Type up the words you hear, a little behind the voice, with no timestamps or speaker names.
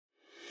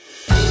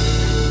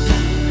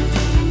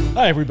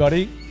Hi,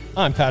 everybody.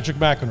 I'm Patrick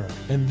McEnroe,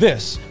 and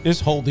this is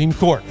Holding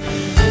Court.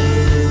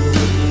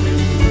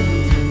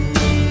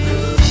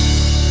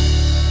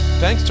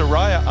 Thanks to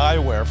Raya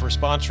Eyewear for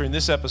sponsoring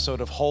this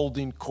episode of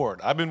Holding Court.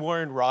 I've been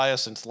wearing Raya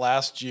since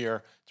last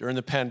year. During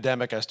the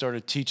pandemic, I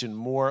started teaching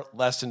more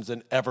lessons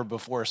than ever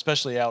before,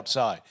 especially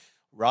outside.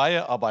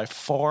 Raya are by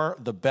far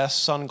the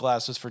best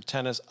sunglasses for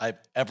tennis I've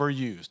ever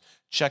used.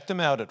 Check them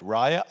out at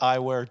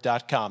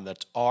rayaeyewear.com.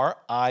 That's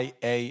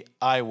R-I-A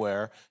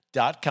eyewear.com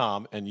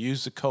and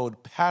use the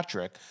code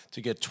Patrick to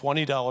get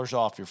 $20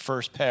 off your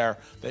first pair.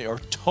 They are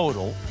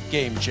total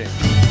game changers.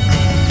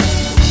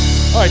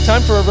 All right,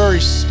 time for a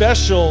very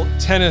special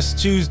Tennis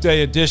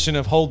Tuesday edition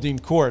of Holding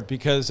Court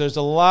because there's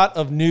a lot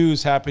of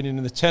news happening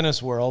in the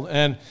tennis world.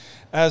 And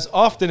as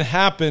often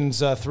happens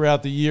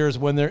throughout the years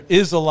when there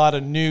is a lot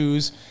of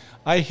news,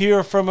 I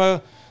hear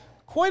from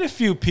quite a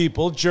few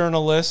people,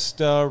 journalists,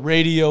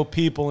 radio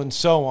people, and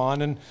so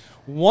on. And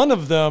one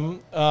of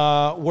them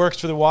works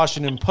for the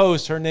Washington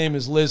Post. Her name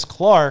is Liz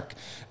Clark,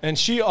 and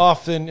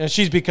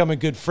she's become a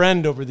good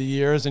friend over the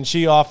years, and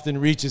she often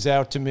reaches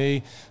out to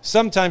me.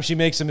 Sometimes she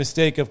makes a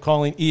mistake of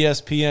calling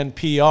ESPN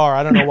PR.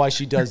 I don't know why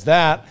she does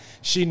that.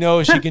 She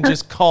knows she can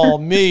just call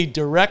me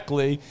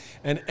directly,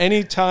 and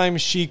anytime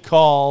she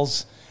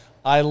calls,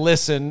 I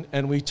listen,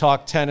 and we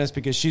talk tennis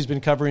because she's been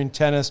covering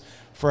tennis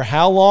for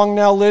how long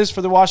now, Liz,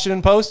 for the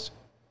Washington Post?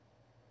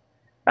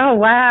 Oh,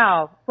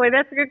 wow. Boy,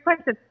 that's a good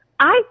question.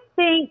 I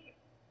think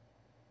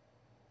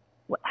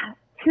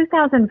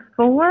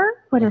 2004?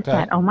 What is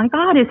that? Oh, my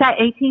God. Is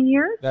that 18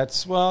 years?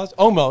 That's, well, it's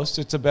almost.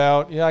 It's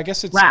about, I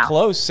guess it's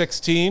close,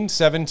 16,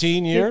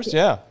 17 years.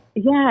 Yeah.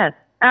 Yes.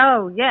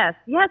 Oh, yes.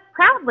 Yes,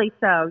 proudly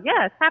so.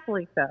 Yes,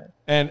 happily so.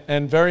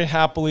 And very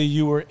happily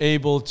you were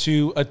able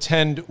to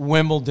attend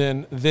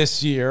Wimbledon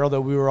this year,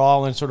 although we were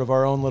all in sort of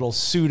our own little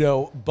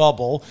pseudo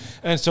bubble.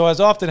 And so as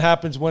often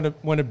happens when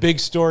a big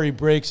story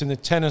breaks in the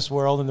tennis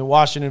world and the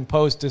Washington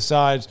Post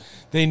decides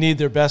they need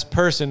their best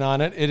person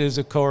on it, it is,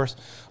 of course,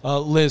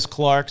 Liz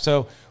Clark.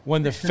 So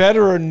when the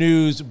Federer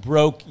news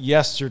broke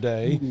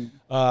yesterday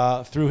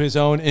through his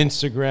own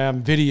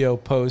Instagram video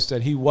post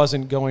that he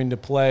wasn't going to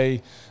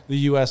play the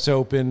U.S.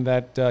 Open,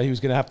 that he was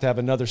going to have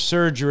another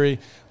surgery,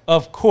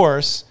 of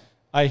course,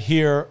 I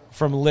hear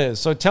from Liz.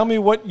 So tell me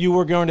what you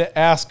were going to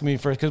ask me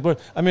first, because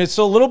it's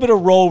a little bit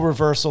of role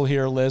reversal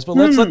here, Liz, but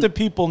let's let the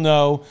people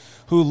know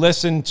who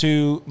listen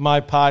to my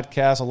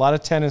podcast, a lot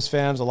of tennis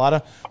fans, a lot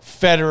of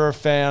Federer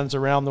fans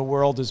around the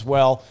world as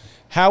well.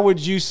 How would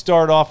you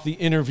start off the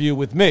interview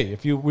with me?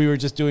 If we were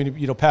just doing,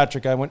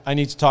 Patrick, I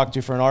need to talk to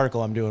you for an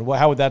article I'm doing.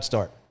 How would that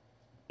start?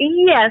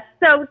 Yes.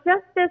 So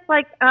just as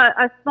like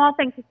a small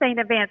thing to say in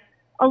advance,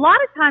 a lot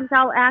of times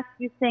I'll ask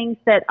you things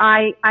that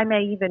I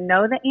may even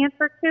know the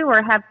answer to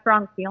or have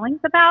strong feelings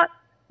about.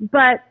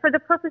 But for the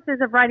purposes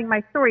of writing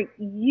my story,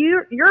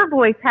 your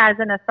voice has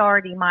an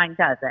authority, mine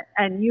doesn't.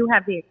 And you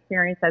have the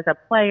experience as a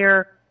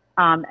player,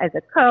 as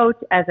a coach,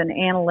 as an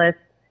analyst.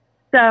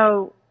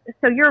 So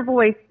your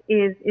voice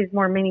is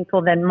more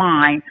meaningful than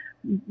mine.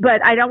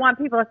 But I don't want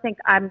people to think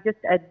I'm just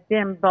a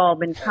dim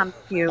bulb and come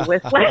to you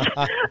with like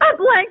a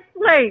blank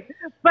slate.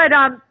 But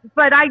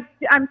I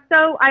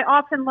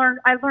often learn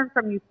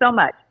from you so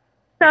much.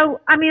 So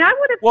I would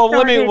have.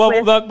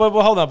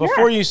 Hold on.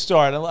 Before you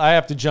start, I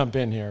have to jump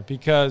in here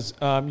because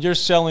you're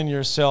selling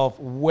yourself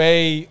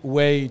way,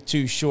 way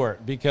too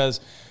short because.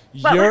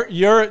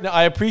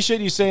 I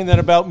appreciate you saying that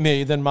about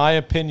me, then my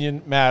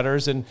opinion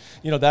matters. And,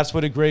 that's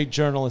what a great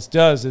journalist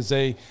does is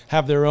they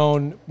have their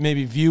own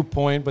maybe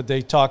viewpoint, but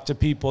they talk to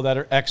people that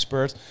are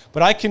experts.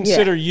 But I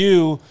consider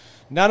you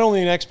not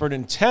only an expert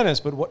in tennis,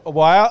 but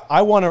why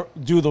I want to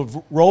do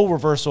the role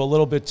reversal a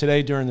little bit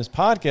today during this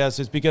podcast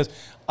is because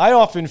I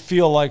often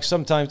feel like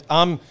sometimes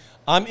I'm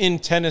in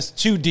tennis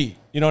too deep.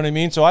 You know what I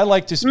mean? So I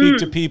like to speak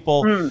to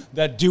people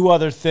that do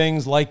other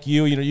things like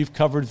you. You've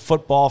covered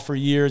football for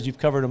years. You've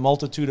covered a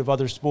multitude of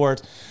other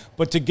sports.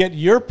 But to get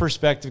your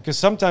perspective, because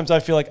sometimes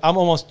I feel like I'm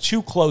almost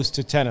too close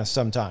to tennis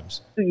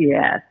sometimes.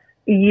 Yes.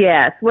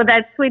 Well,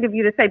 that's sweet of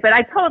you to say, but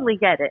I totally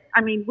get it.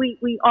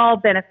 We all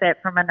benefit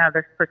from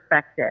another's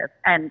perspective.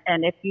 And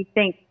if you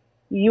think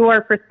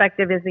your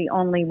perspective is the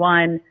only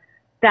one,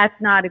 that's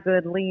not a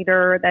good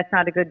leader. That's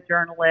not a good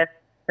journalist.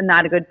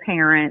 Not a good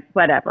parent,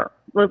 whatever.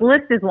 The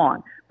list is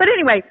long. But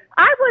anyway,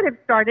 I would have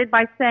started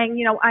by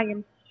saying, I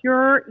am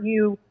sure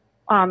you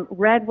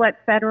read what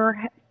Federer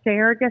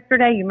shared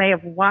yesterday. You may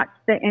have watched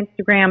the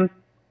Instagram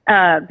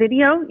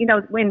video,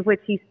 in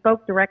which he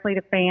spoke directly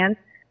to fans.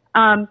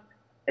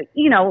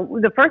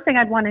 The first thing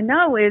I'd want to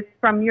know is,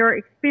 from your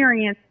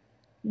experience,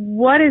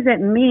 what does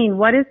it mean?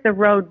 What is the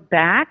road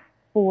back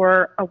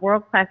for a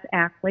world-class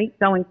athlete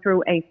going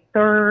through a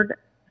third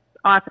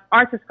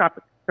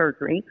arthroscopic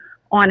surgery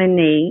on a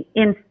knee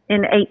in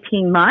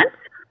 18 months?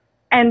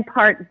 And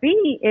part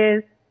B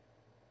is,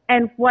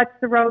 and what's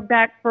the road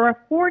back for a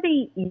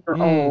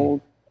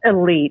 40-year-old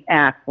elite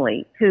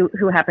athlete who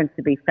happens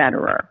to be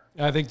Federer?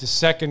 I think the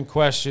second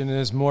question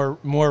is more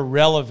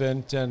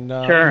relevant and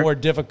more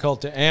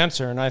difficult to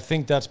answer. And I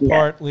think that's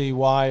partly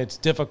why it's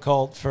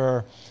difficult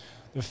for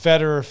the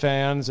Federer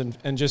fans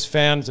and just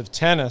fans of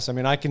tennis. I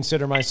mean, I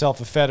consider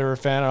myself a Federer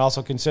fan. I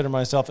also consider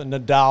myself a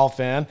Nadal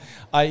fan.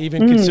 I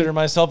even consider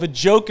myself a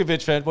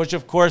Djokovic fan, which,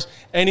 of course,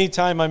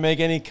 anytime I make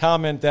any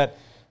comment that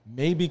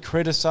maybe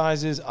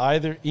criticizes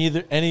either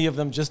any of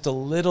them just a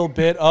little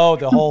bit,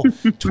 the whole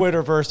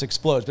Twitterverse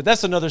explodes. But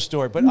that's another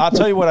story. But I'll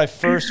tell you what I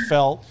first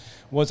felt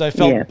was I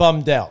felt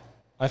bummed out.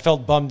 I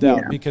felt bummed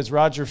out because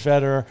Roger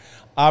Federer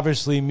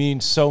obviously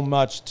means so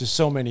much to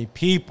so many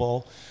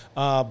people,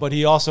 but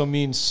he also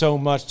means so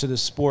much to the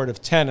sport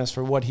of tennis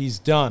for what he's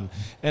done.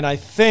 And I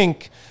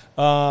think,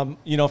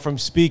 from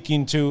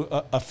speaking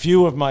to a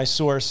few of my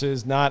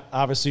sources, not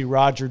obviously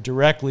Roger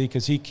directly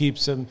because he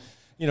keeps him,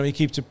 he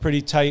keeps a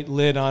pretty tight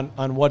lid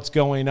on what's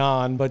going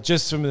on, but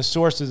just from the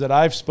sources that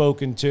I've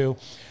spoken to,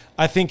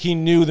 I think he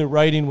knew the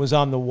writing was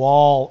on the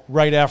wall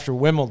right after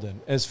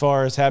Wimbledon as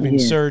far as having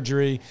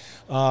surgery.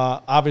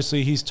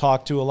 Obviously, he's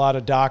talked to a lot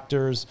of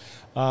doctors,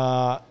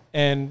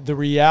 and the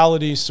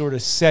reality sort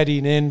of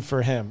setting in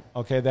for him,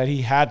 that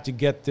he had to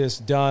get this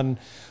done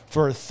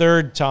for a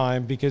third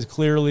time because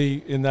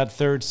clearly in that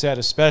third set,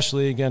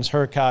 especially against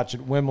Hurkacz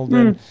at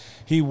Wimbledon,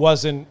 he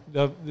wasn't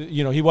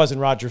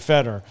Roger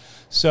Federer.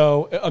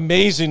 So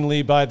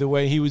amazingly, by the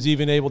way, he was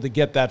even able to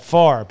get that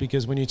far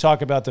because when you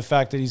talk about the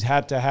fact that he's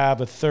had to have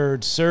a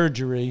third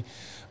surgery,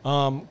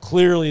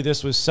 clearly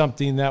this was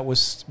something that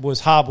was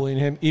hobbling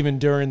him even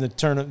during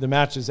the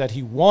matches that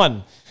he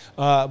won.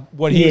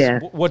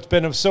 What's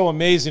been so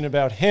amazing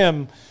about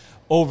him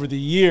over the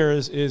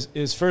years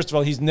is first of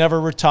all, he's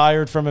never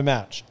retired from a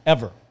match,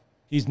 ever.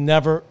 He's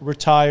never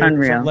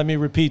retired. Let me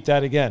repeat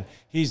that again.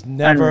 He's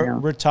never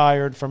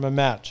retired from a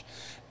match.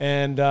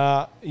 And,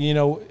 I'm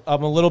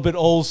a little bit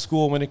old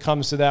school when it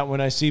comes to that.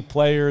 When I see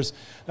players,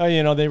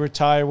 they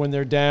retire when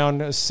they're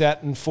down a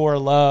set and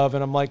 4-love.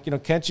 And I'm like,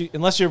 can't you,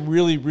 unless you're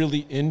really,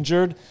 really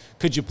injured,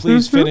 could you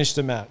please finish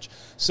the match?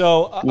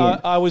 So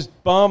I was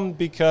bummed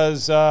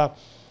because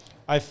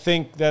I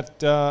think that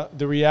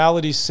the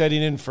reality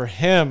setting in for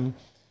him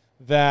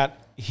that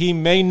he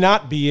may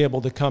not be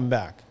able to come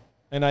back.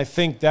 And I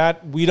think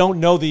that we don't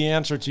know the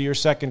answer to your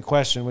second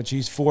question, which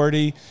he's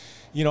 40.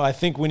 I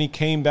think when he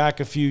came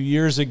back a few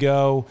years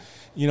ago,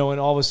 and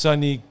all of a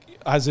sudden he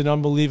has an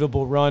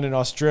unbelievable run in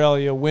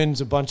Australia, wins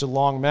a bunch of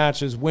long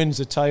matches, wins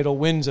a title,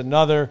 wins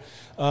another,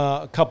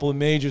 a couple of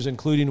majors,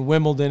 including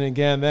Wimbledon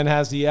again, then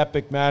has the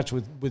epic match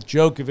with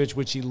Djokovic,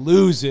 which he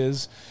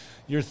loses.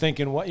 You're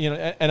thinking,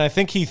 and I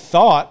think he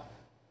thought,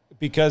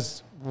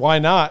 because why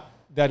not,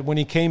 that when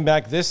he came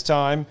back this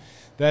time,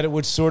 that it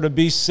would sort of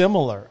be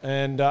similar.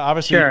 And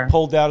obviously he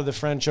pulled out of the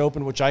French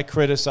Open, which I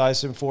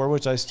criticize him for,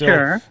 which I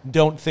still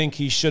don't think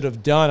he should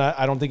have done.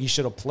 I don't think he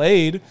should have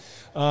played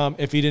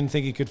if he didn't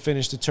think he could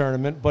finish the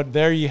tournament. But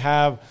there you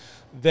have,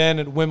 then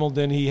at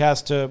Wimbledon, he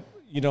has to,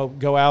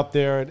 go out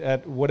there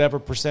at whatever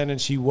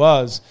percentage he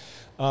was.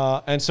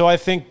 And so I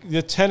think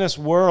the tennis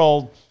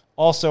world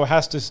also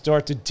has to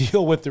start to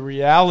deal with the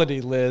reality,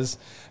 Liz,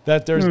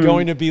 that there's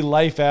going to be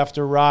life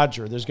after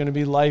Roger. There's going to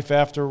be life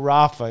after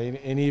Rafa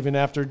and even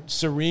after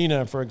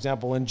Serena, for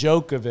example, and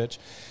Djokovic.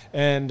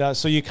 And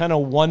so you kind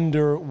of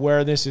wonder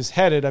where this is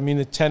headed. I mean,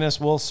 the tennis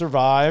will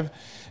survive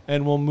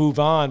and will move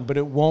on, but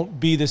it won't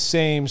be the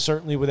same,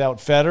 certainly without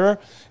Federer.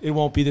 It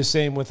won't be the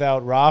same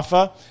without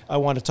Rafa. I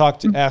want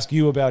to ask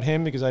you about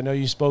him because I know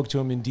you spoke to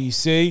him in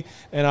D.C.,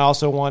 and I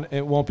also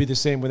it won't be the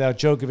same without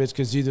Djokovic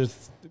because either,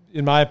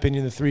 in my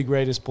opinion, the three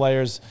greatest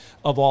players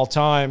of all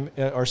time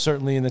are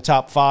certainly in the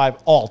top 5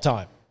 all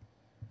time.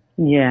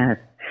 Yes.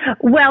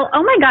 Well,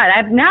 oh my God,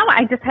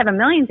 I just have a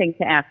million things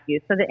to ask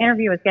you. So the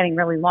interview is getting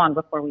really long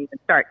before we even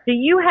start. Do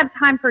you have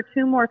time for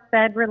 2 more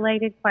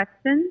Fed-related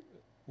questions?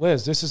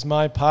 Liz, this is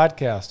my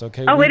podcast,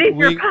 okay? Oh, it is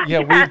your podcast. Yeah,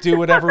 we do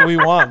whatever we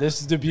want. This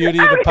is the beauty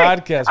of the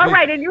podcast. All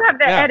right, and you have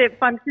the edit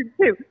function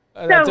too.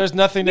 So, there's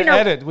nothing to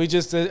edit. We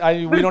just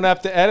we don't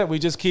have to edit. We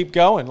just keep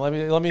going. Let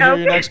me hear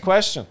your next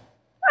question.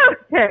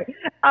 Okay.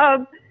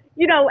 As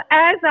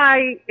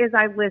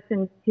I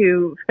listened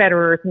to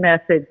Federer's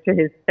message to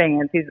his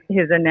fans,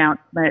 his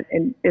announcement,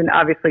 and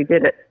obviously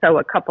did it so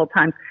a couple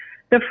times,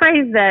 the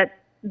phrase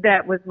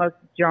that was most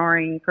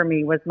jarring for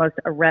me, was most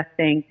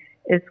arresting,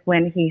 is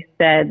when he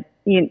said,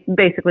 he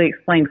basically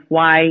explained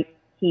why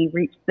he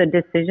reached the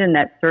decision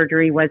that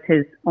surgery was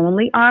his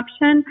only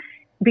option,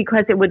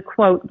 because it would,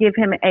 quote, give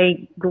him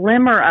a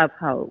glimmer of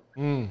hope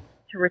to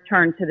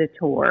return to the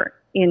tour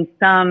in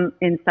some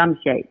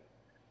shape.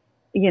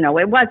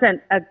 It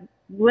wasn't a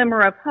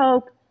glimmer of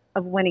hope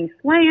of winning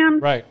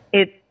slams. Right.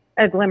 It's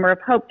a glimmer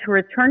of hope to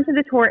return to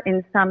the tour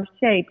in some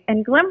shape.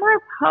 And glimmer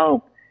of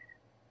hope,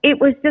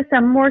 it was just a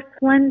more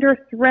slender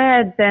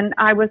thread than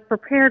I was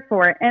prepared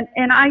for. And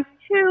I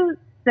too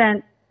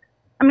sensed,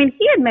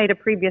 he had made a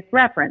previous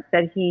reference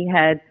that he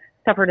had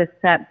suffered a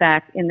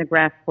setback in the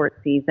grass court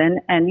season.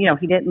 And,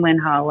 he didn't win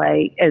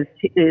Halle as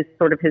is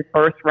sort of his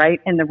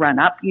birthright in the run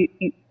up. You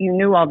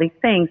knew all these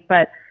things,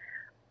 but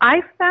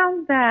I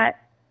found that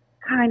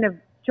kind of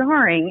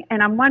jarring.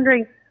 And I'm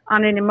wondering,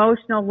 on an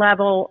emotional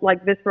level,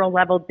 like visceral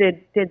level,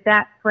 did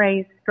that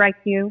phrase strike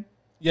you?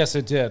 Yes,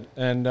 it did.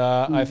 And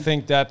I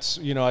think that's,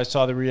 I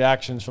saw the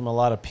reactions from a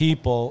lot of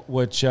people,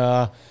 which,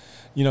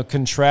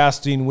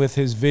 contrasting with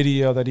his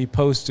video that he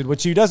posted,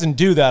 which he doesn't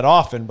do that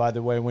often, by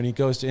the way, when he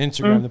goes to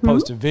Instagram to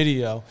post a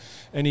video.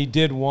 And he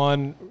did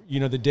one,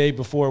 the day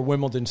before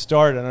Wimbledon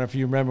started. I don't know if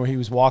you remember, he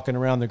was walking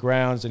around the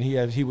grounds and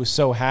he was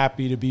so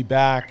happy to be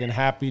back and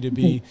happy to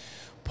be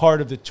part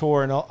of the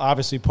tour and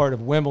obviously part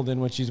of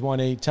Wimbledon, which he's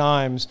won 8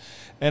 times.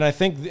 And I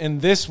think in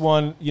this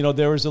one,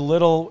 there was a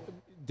little,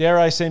 dare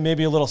I say,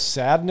 maybe a little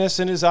sadness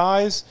in his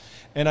eyes.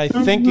 And I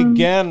think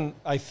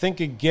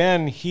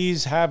again,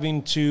 he's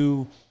having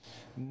to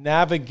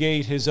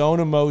navigate his own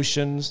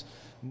emotions,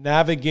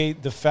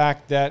 navigate the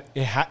fact that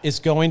it's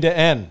going to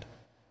end,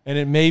 and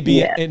it may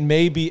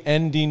be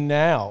ending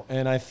now.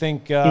 And I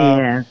think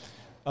that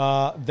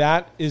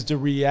is the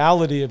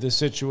reality of the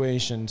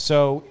situation.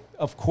 So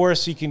of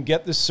course he can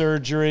get the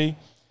surgery.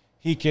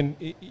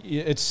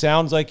 It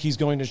sounds like he's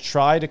going to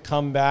try to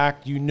come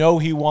back.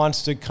 He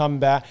wants to come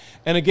back.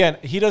 And again,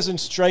 he doesn't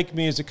strike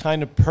me as the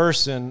kind of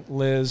person,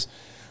 Liz,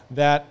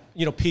 that,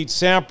 Pete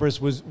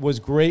Sampras was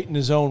great in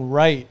his own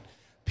right.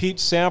 Pete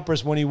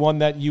Sampras, when he won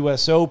that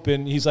U.S.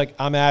 Open, he's like,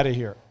 I'm out of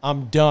here.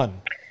 I'm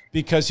done.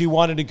 Because he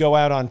wanted to go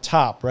out on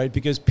top, right?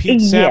 Because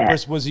Pete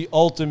Sampras was the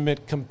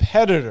ultimate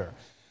competitor.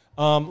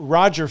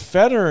 Roger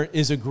Federer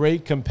is a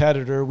great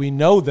competitor. We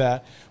know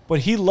that.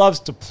 But he loves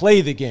to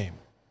play the game.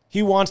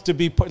 He wants to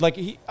be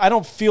I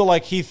don't feel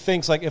like he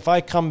thinks like if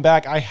I come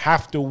back, I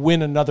have to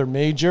win another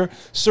major.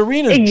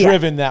 Serena's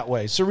driven that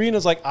way.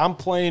 Serena's like, I'm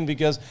playing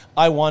because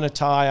I want to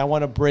tie. I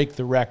want to break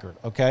the record.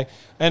 Okay.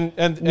 And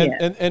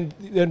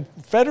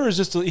Federer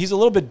is he's a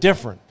little bit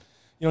different.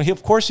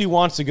 Of course he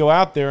wants to go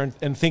out there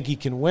and think he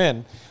can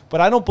win,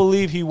 but I don't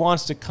believe he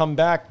wants to come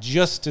back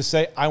just to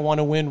say, I want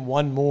to win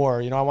one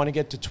more. I want to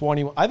get to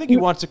 20. I think he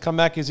wants to come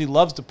back because he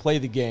loves to play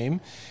the game.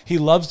 He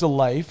loves the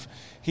life.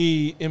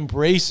 He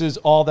embraces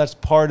all that's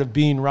part of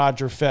being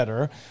Roger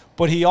Federer,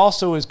 but he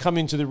also is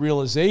coming to the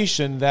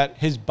realization that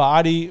his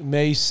body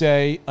may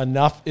say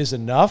enough is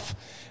enough,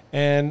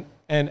 and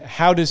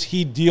how does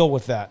he deal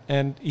with that?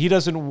 And he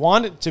doesn't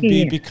want it to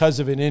be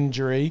because of an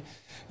injury.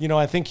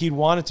 I think he'd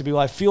want it to be,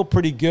 well, I feel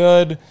pretty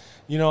good.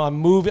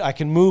 I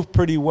can move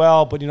pretty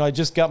well, but, I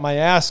just got my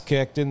ass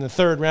kicked in the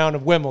 3rd round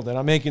of Wimbledon.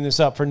 I'm making this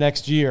up for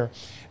next year.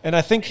 And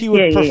I think he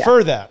would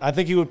prefer that. I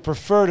think he would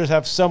prefer to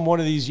have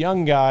one of these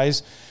young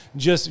guys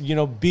just,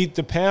 beat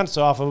the pants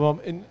off of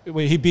him.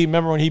 And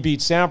remember when he beat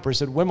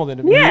Sampras at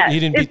Wimbledon? Yes, he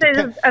didn't beat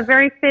it's a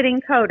very fitting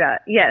coda.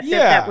 Yes,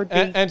 yeah. That would be.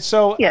 And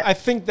so I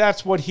think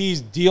that's what he's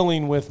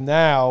dealing with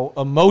now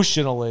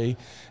emotionally.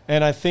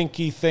 And I think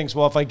he thinks,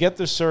 well, if I get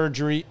the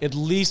surgery, at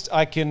least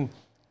I can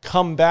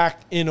come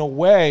back in a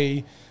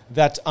way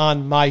that's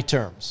on my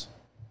terms.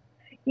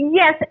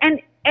 Yes,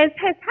 and as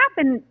has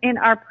happened in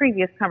our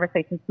previous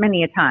conversations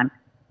many a time,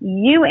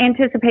 you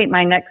anticipate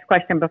my next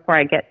question before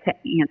I get to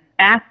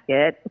ask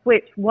it,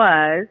 which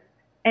was,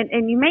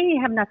 and you may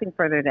have nothing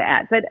further to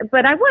add,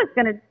 but I was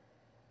going to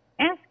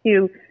ask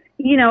you,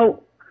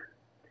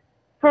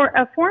 for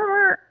a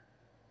former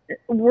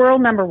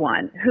world number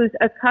one who's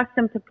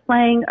accustomed to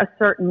playing a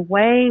certain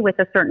way with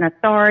a certain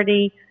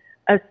authority,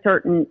 a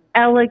certain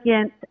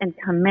elegance and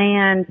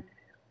command,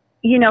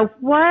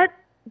 what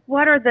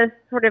are the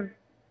sort of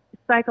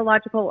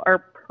psychological or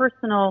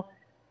personal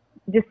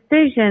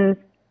decisions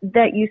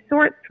that you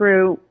sort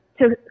through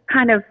to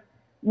kind of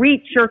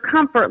reach your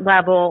comfort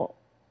level?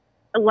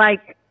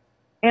 Like,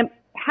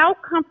 how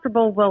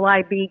comfortable will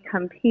I be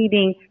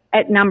competing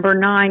at number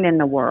 9 in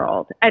the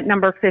world, at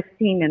number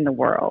 15 in the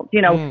world?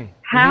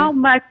 How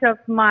much of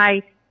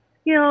my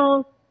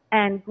skills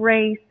and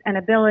grace and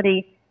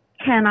ability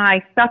can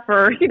I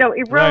suffer,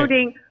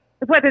 eroding,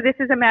 whether this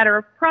is a matter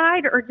of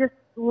pride or just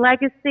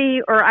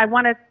legacy, or I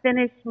want to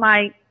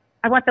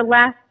I want the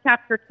last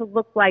chapter to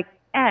look like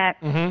X,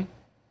 and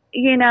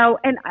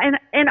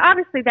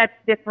obviously that's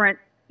different.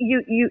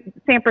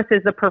 Sampras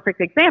is the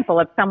perfect example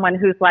of someone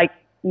who's like,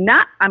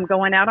 I'm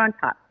going out on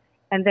top.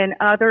 And then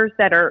others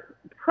that are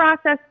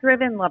process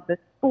driven, love the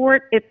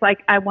sport. It's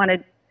like, I want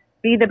to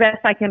be the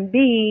best I can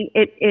be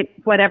at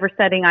whatever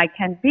setting I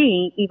can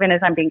be, even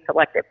as I'm being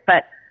selected.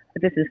 But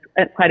this is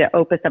quite an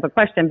opus of a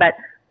question, but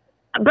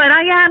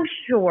I am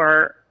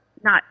sure,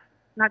 not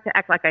to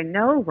act like I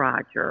know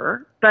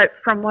Roger, but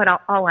from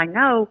all I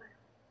know,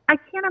 I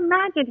can't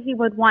imagine he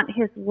would want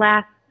his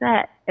last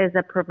set as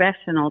a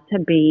professional to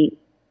be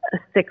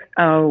a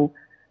 6-0,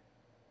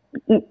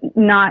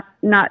 not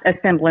a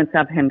semblance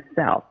of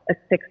himself, a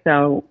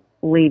 6-0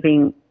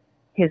 leaving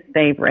his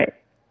favorite,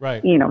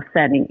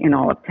 setting in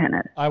all of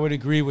tennis. I would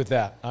agree with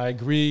that. I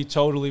agree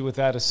totally with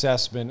that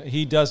assessment.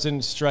 He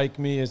doesn't strike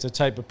me as the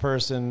type of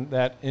person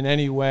that in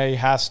any way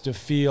has to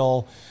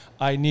feel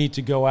I need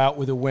to go out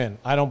with a win.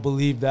 I don't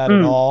believe that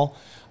at all.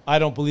 I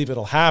don't believe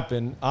it'll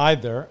happen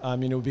either. I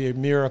mean, it would be a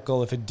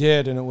miracle if it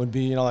did, and it would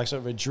be, like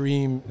sort of a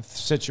dream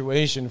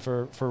situation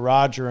for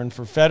Roger and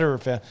for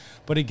Federer.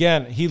 But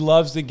again, he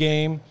loves the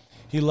game.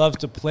 He loves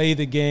to play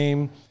the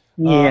game.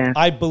 Yeah.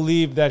 I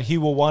believe that he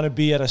will want to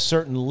be at a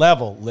certain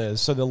level,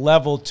 Liz. So the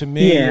level to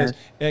me is,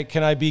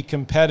 can I be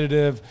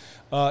competitive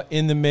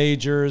in the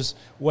majors,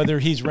 whether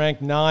he's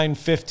ranked 9,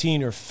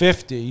 15, or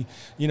 50.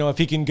 If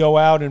he can go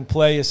out and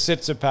play a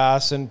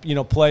Tsitsipas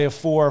and, play a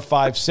 4 or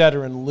 5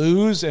 setter and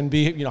lose and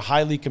be,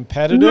 highly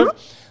competitive,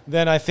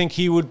 then I think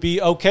he would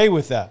be okay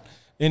with that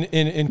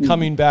in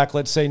coming back,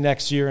 let's say,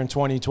 next year in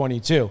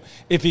 2022.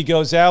 If he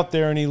goes out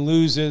there and he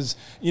loses,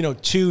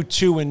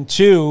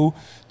 2-2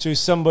 to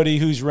somebody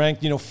who's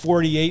ranked,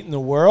 48 in the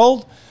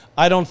world,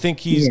 I don't think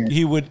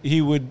he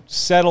would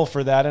settle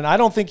for that. And I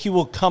don't think he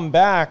will come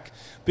back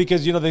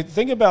because, the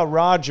thing about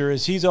Roger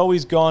is he's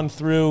always gone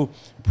through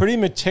pretty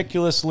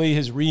meticulously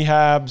his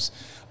rehabs,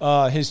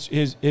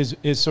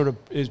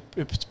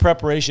 his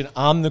preparation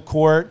on the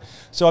court.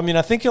 So,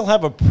 I think he'll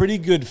have a pretty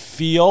good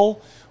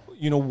feel,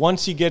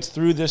 once he gets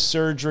through this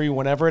surgery,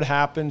 whenever it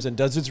happens and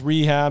does its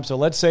rehab. So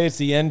let's say it's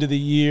the end of the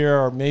year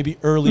or maybe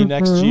early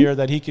next year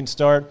that he can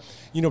start,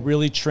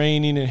 really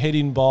training and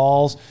hitting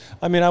balls.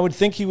 I would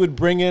think he would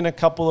bring in a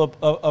couple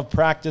of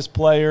practice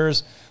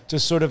players to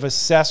sort of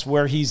assess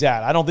where he's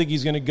at. I don't think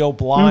he's going to go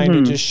blind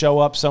and just show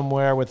up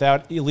somewhere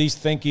without at least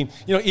thinking.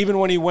 Even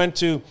when he went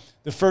to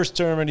the first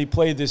tournament he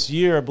played this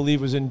year, I believe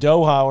it was in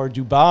Doha or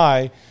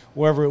Dubai,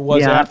 wherever it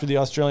was after the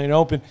Australian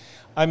Open.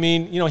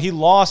 He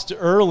lost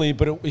early,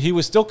 but he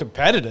was still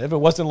competitive. It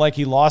wasn't like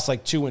he lost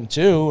like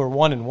 2-2 or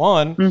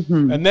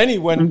 1-1. And then he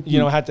went,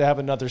 had to have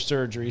another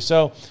surgery.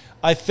 So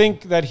I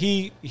think that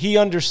he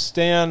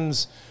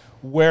understands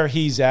where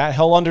he's at.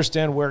 He'll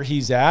understand where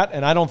he's at,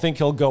 and I don't think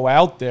he'll go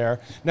out there.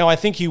 Now, I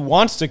think he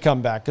wants to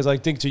come back because I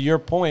think, to your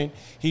point,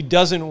 he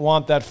doesn't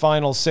want that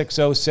final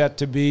 6-0 set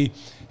to be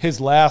his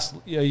last,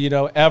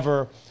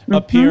 ever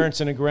appearance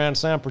in a Grand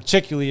Slam,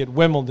 particularly at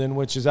Wimbledon,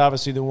 which is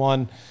obviously the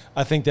one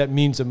I think that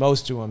means the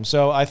most to him.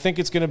 So I think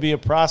it's going to be a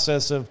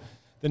process of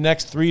the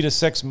next 3 to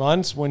 6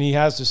 months when he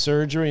has the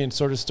surgery and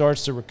sort of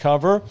starts to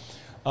recover.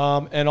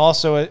 And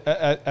also,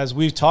 as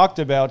we've talked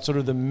about, sort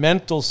of the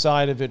mental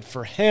side of it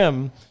for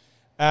him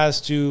as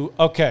to,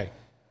 okay,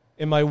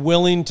 am I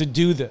willing to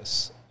do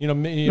this?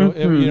 Am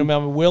I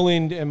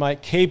willing? Am I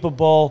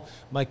capable?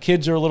 My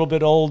kids are a little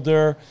bit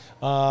older.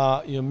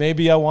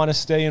 Maybe I want to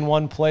stay in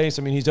one place.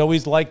 He's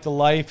always liked the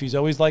life. He's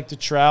always liked to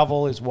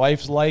travel. His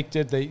wife's liked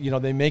it.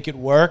 They make it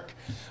work.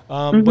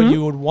 But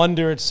you would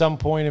wonder at some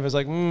point if it's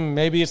like,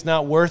 maybe it's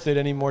not worth it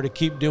anymore to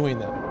keep doing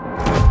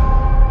that.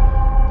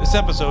 This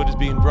episode is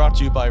being brought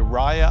to you by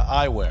Raya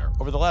Eyewear.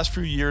 Over the last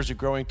few years, a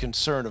growing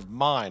concern of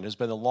mine has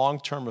been the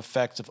long-term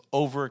effects of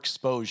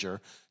overexposure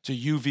to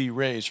UV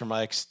rays from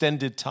my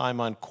extended time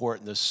on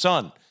court in the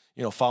sun,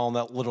 following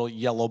that little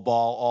yellow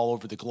ball all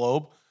over the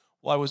globe.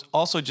 Well, I was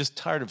also just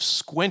tired of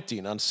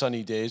squinting on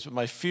sunny days, but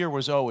my fear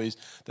was always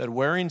that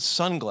wearing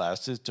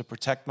sunglasses to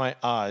protect my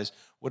eyes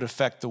would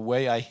affect the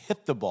way I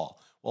hit the ball.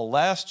 Well,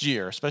 last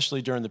year,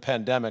 especially during the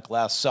pandemic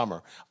last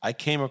summer, I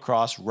came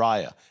across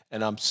Raya,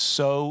 and I'm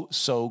so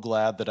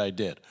glad that I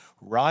did.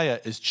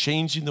 Raya is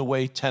changing the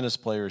way tennis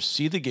players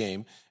see the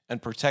game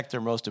and protect their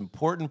most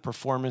important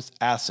performance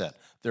asset,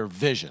 their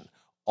vision.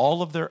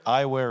 All of their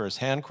eyewear is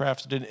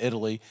handcrafted in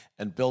Italy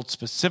and built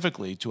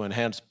specifically to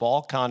enhance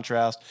ball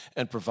contrast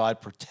and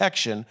provide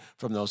protection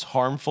from those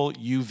harmful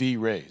UV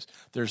rays.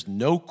 There's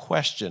no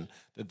question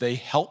that they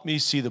help me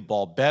see the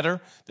ball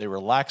better, they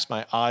relax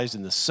my eyes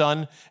in the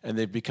sun, and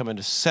they've become an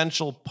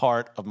essential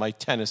part of my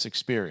tennis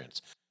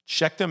experience.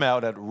 Check them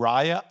out at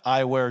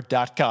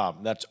RayaEyewear.com.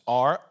 That's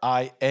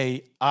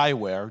RIA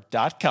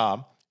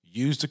Eyewear.com.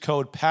 Use the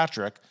code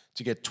Patrick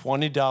to get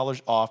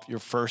 $20 off your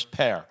first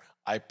pair.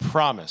 I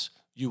promise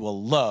you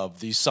will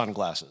love these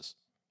sunglasses.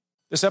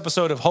 This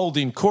episode of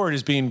Holding Court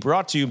is being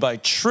brought to you by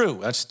True.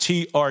 That's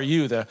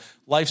TRU, the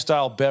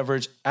lifestyle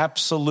beverage.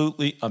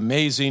 Absolutely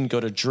amazing. Go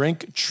to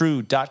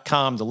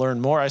drinktrue.com to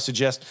learn more. I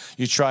suggest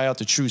you try out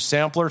the True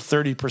Sampler,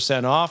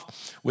 30%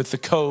 off with the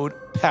code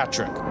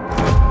Patrick.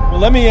 Well,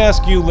 let me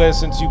ask you, Liz,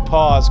 since you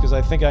paused, because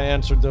I think I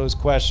answered those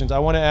questions. I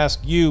want to ask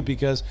you,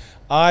 because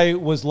I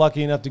was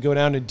lucky enough to go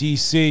down to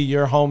D.C.,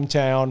 your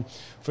hometown,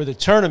 for the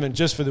tournament,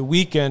 just for the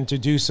weekend, to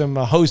do some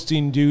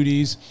hosting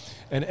duties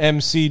and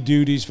MC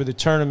duties for the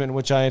tournament,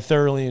 which I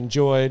thoroughly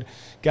enjoyed.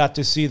 Got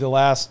to see the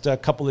last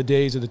couple of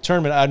days of the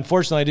tournament.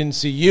 Unfortunately, I didn't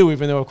see you,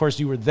 even though, of course,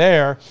 you were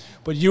there.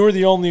 But you were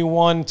the only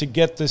one to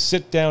get the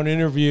sit-down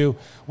interview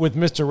with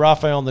Mr.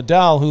 Rafael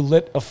Nadal, who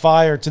lit a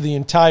fire to the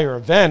entire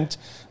event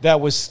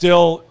that was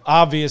still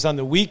obvious on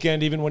the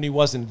weekend, even when he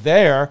wasn't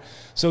there.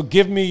 So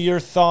give me your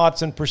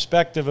thoughts and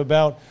perspective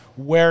about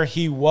where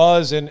he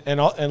was. And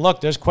look,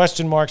 there's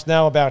question marks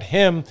now about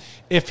him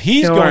if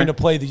he's going to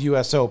play the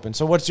U.S. Open.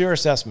 So what's your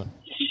assessment?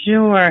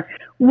 Sure.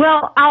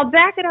 Well, I'll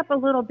back it up a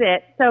little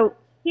bit. So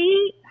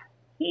he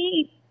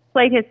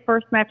played his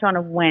first match on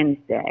a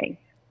Wednesday,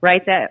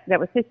 right? That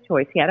was his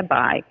choice. He had a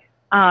bye.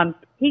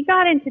 He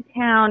got into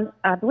town,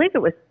 I believe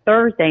it was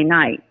Thursday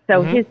night.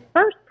 So his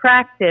first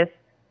practice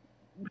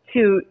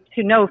to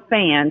no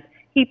fans,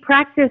 he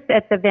practiced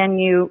at the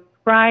venue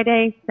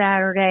Friday,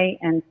 Saturday,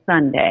 and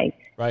Sunday.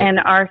 Right. And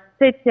our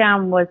sit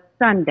down was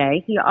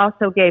Sunday. He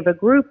also gave a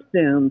group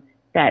Zoom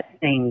that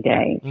same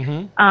day.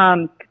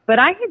 But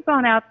I had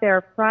gone out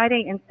there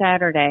Friday and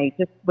Saturday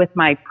just with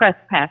my press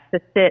pass to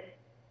sit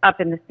up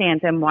in the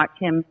stands and watch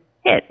him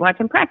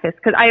practice.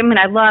 Because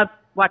I love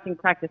watching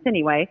practice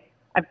anyway.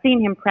 I've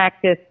seen him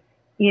practice,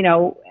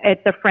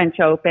 at the French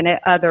Open,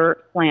 at other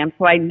slams.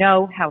 So I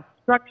know how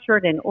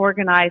structured and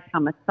organized, how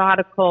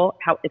methodical,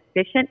 how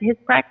efficient his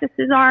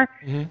practices are.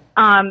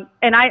 Mm-hmm.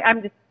 And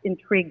I'm just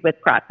intrigued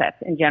with process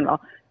in general.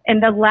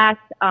 And the last,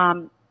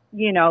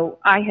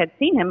 I had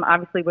seen him,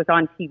 obviously was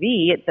on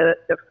TV at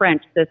the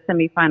French, the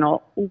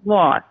semifinal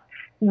loss,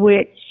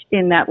 which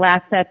in that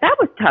last set, that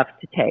was tough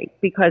to take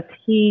because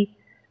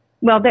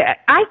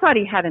I thought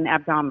he had an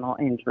abdominal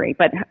injury,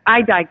 but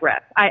I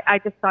digress. I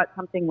just thought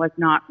something was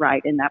not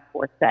right in that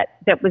fourth set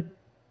that was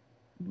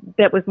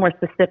more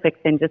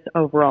specific than just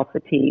overall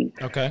fatigue.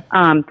 Okay.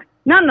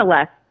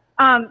 Nonetheless,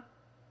 so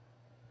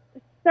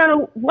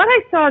what I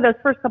saw those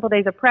first couple of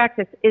days of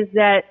practice is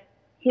that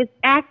his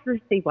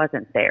accuracy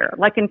wasn't there.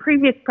 Like in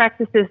previous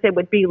practices, it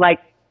would be like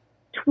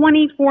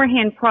 20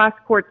 forehand cross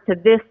courts to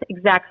this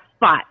exact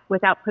spot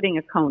without putting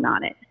a cone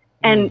on it.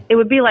 And it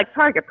would be like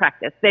target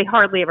practice. They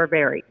hardly ever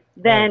vary.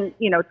 Then,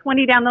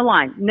 20 down the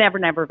line,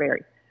 never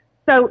vary.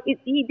 So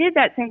he did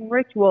that same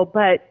ritual,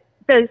 but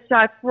the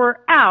shots were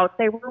out.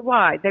 They were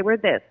wide. They were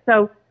this.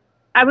 So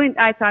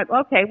I thought,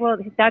 okay, well,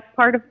 that's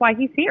part of why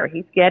he's here.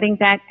 He's getting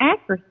that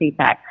accuracy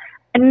back.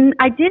 And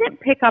I didn't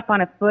pick up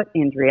on a foot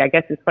injury, I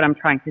guess is what I'm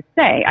trying to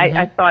say. Mm-hmm.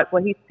 I thought,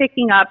 well, he's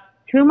picking up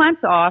 2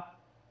 months off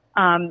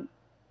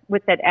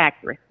with that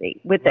accuracy,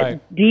 with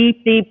that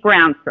deep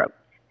ground stroke.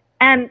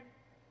 And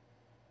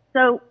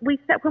so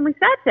when we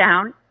sat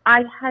down,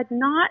 I had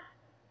not,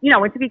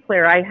 and to be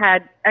clear, I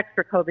had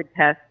extra COVID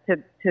tests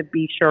to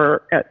be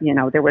sure,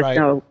 there was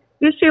no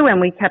issue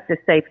and we kept a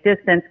safe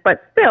distance,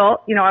 but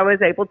still, I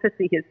was able to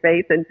see his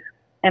face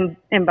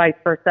and vice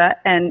versa.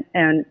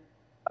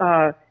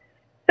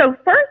 So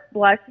first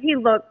blush, he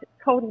looked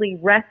totally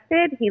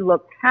rested. He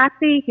looked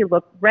happy. He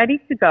looked ready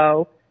to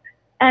go.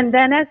 And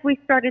then as we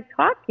started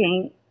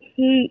talking,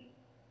 he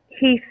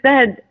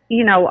said,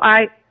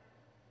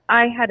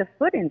 I had a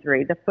foot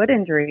injury. The foot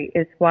injury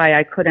is why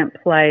I couldn't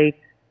play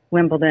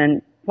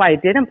Wimbledon, why I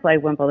didn't play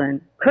Wimbledon,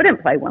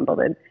 couldn't play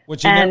Wimbledon.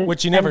 Which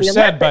he never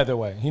said, by the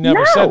way. He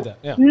never said that.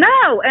 Yeah.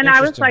 No. And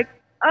I was like,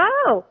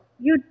 oh,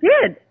 you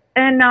did.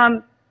 And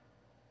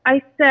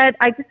I said,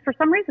 for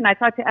some reason, I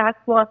thought to ask,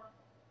 well,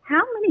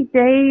 how many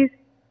days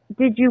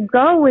did you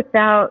go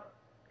without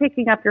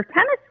picking up your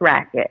tennis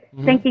racket?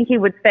 Mm-hmm. Thinking he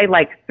would say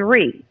like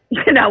 3,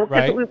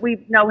 because we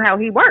know how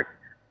he works.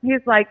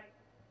 He's like,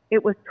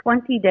 it was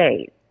 20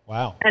 days.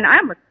 Wow. And I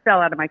almost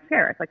fell out of my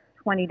chair. It's like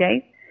 20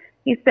 days.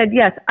 He said,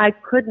 yes, I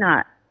could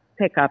not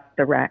pick up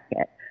the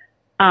racket.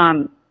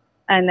 And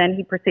then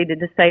he proceeded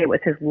to say it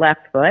was his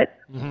left foot.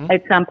 Mm-hmm.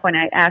 At some point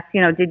I asked,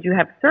 did you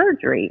have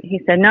surgery?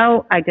 He said,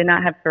 no, I did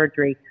not have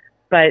surgery,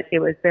 but it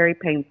was very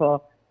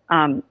painful.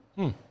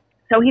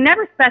 So he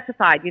never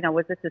specified,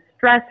 was this a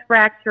stress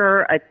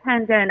fracture, a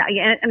tendon?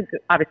 And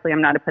obviously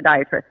I'm not a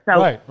podiatrist.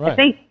 So I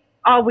think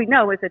all we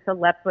know is it's a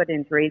left foot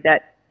injury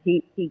that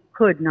he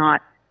could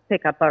not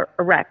pick up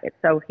a racket.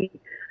 So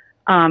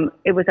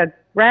it was a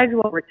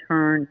gradual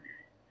return.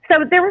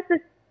 So there was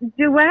this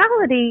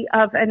duality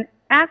of an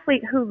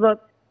athlete who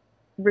looked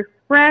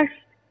refreshed,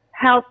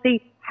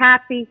 healthy,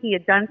 happy. He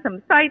had done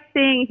some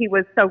sightseeing. He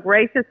was so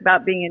gracious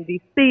about being in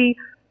DC,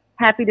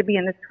 happy to be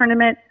in this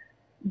tournament,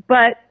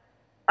 but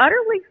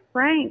utterly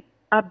frank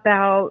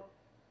about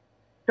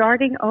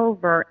starting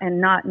over and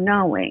not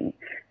knowing.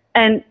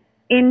 And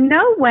in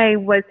no way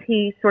was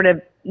he sort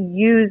of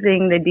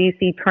using the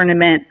DC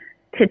tournament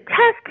to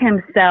test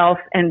himself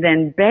and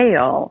then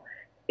bail.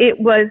 It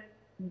was,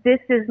 this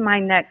is my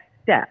next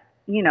step.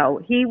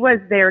 He was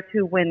there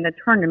to win the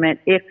tournament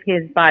if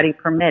his body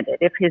permitted,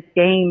 if his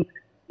game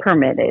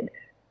permitted.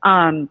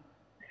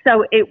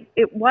 So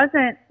it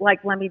wasn't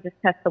like, let me just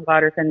test the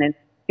waters and then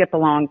skip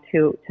along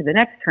to the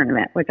next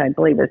tournament, which I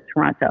believe is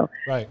Toronto.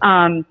 Right.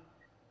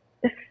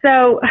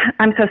 So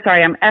I'm so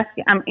sorry. I'm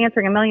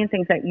answering a million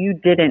things that you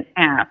didn't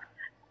ask.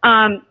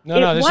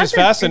 No, this is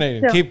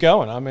fascinating. Keep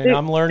going. I mean,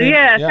 I'm learning.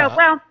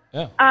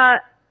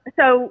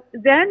 So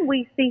then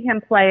we see him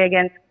play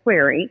against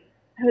Querrey,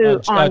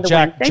 who on the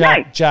Wednesday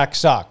night. Jack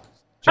Sock.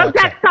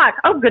 Jack Sock.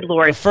 Oh, good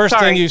Lord. The first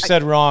thing you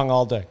said wrong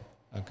all day.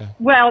 Okay.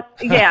 Well,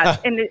 yeah,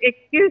 and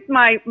excuse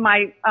my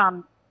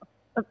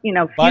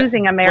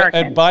fusing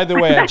American. And by the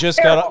way, I just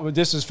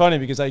this is funny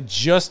because I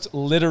just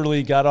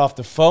literally got off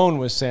the phone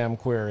with Sam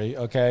Querrey,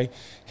 okay?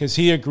 Because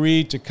he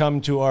agreed to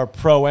come to our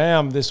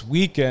Pro-Am this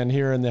weekend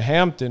here in the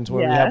Hamptons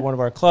where we have one of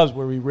our clubs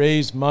where we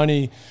raise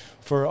money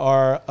for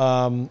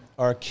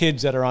our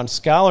kids that are on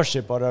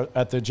scholarship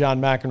at the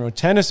John McEnroe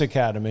Tennis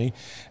Academy.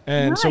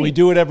 And so we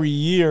do it every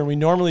year. And we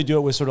normally do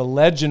it with sort of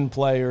legend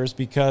players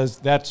because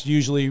that's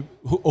usually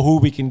who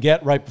we can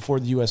get right before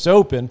the U.S.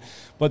 Open.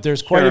 But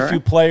there's quite a few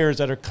players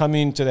that are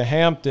coming to the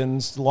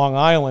Hamptons, Long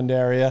Island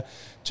area,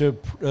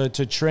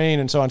 to train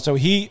and so on. So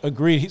he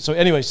agreed. So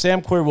anyway,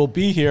 Sam Querrey will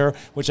be here,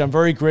 which I'm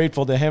very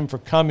grateful to him for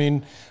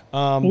coming.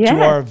 to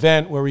our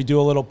event where we do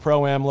a little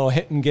pro-am, a little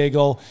hit and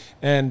giggle,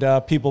 and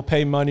people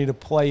pay money to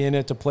play in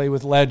it, to play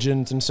with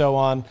legends and so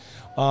on.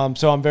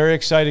 So I'm very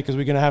excited because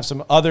we're going to have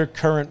some other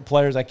current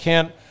players. I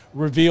can't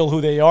reveal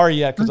who they are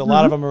yet because a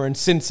lot of them are in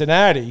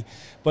Cincinnati,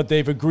 but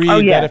they've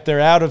agreed that if they're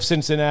out of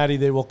Cincinnati,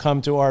 they will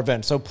come to our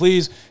event. So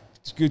please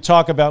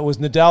talk about was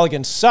Nadal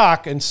against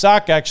Sock, and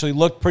Sock actually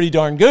looked pretty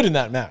darn good in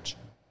that match.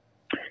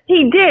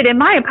 He did, and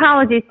my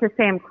apologies to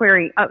Sam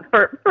Querrey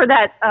for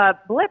that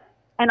blip,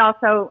 and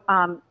also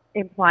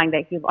implying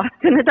that he lost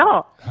to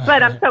Nadal.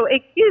 But so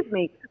excuse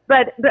me,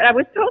 but I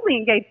was totally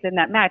engaged in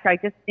that match. I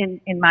just in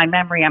my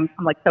memory, I'm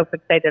like so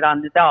fixated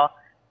on Nadal.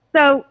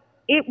 So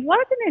it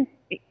wasn't.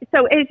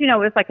 So as you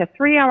know, it was like a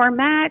 3-hour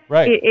match.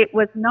 Right. It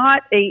was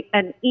not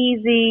an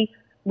easy,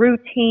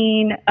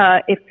 routine,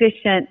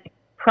 efficient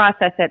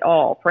process at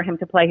all for him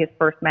to play his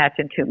first match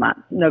in 2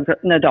 months,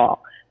 Nadal.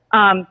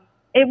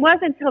 It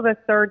wasn't until the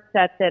third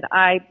set that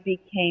I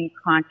became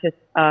conscious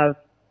of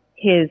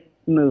his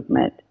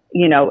movement.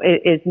 You know,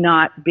 it is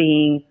not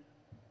being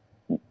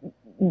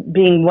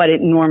what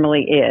it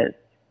normally is.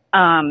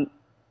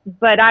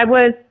 But I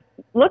was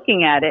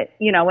looking at it,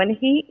 you know, and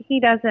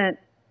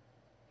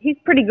he's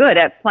pretty good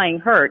at playing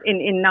hurt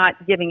in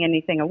not giving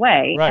anything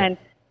away. Right.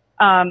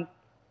 And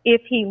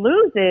if he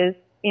loses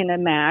in a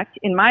match,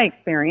 in my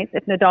experience,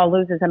 if Nadal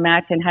loses a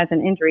match and has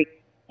an injury,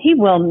 he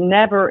will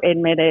never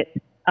admit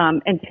it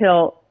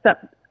until some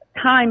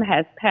time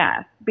has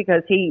passed,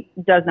 because he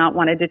does not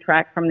want to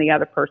detract from the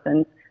other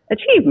person's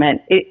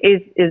achievement.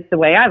 It is the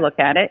way I look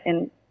at it.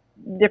 And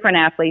different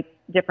athletes,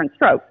 different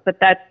strokes. But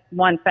that's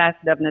one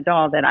facet of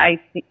Nadal that I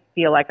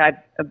feel like I've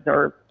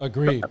observed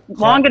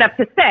long enough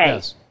to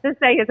say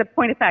as a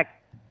point of fact.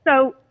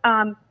 So,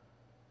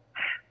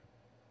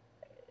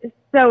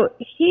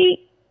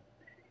 he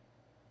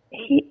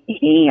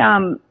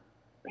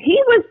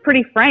was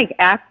pretty frank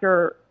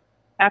after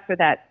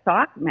that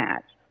Sock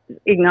match,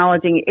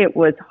 acknowledging it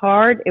was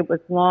hard, it was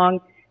long,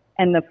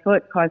 and the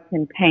foot caused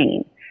him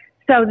pain.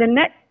 So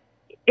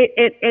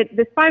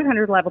this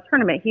 500 level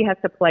tournament, he has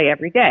to play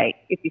every day.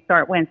 If you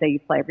start Wednesday, you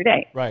play every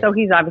day. Right. So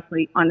he's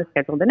obviously on the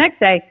schedule the next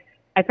day.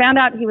 I found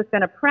out he was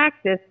going to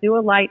practice, do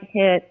a light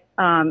hit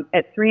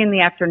at 3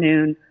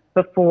 p.m.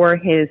 before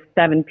his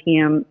 7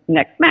 p.m.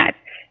 next match.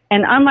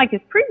 And unlike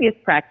his previous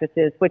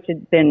practices, which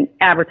had been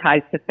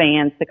advertised to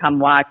fans to come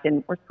watch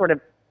and were sort of,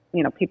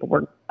 you know, people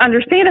were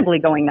understandably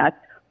going nuts,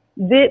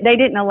 they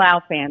didn't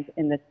allow fans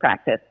in this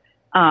practice.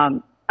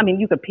 I mean,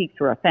 you could peek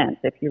through a fence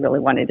if you really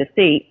wanted to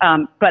see.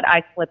 But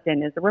I slipped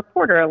in as a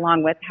reporter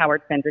along with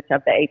Howard Fendrich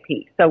of the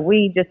AP. So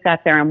we just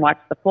sat there and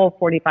watched the full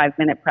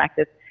 45-minute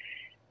practice.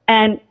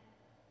 And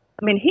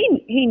I mean,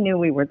 he knew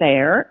we were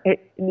there.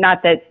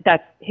 Not that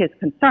that's his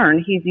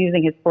concern. He's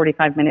using his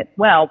 45 minutes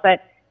well.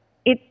 But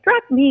it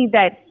struck me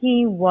that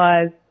he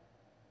was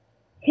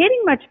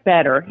hitting much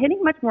better,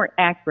 hitting much more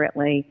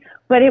accurately.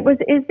 But it was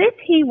as if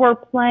he were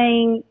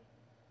playing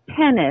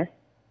tennis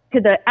to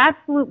the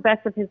absolute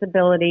best of his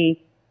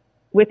ability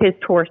with his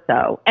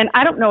torso. And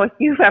I don't know if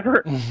you've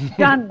ever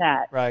done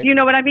that. Right. You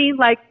know what I mean?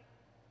 Like,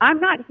 I'm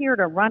not here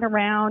to run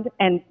around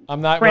and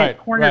sprint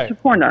corner to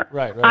corner.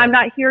 Right. I'm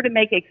not here to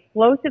make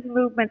explosive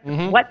movements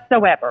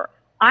whatsoever.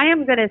 I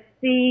am going to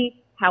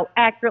see how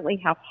accurately,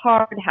 how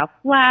hard, how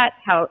flat,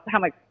 how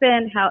much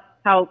spin,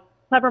 how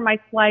clever my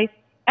slice.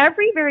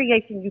 Every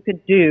variation you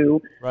could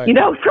do, you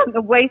know, from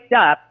the waist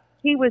up,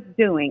 he was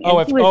doing.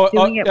 And he was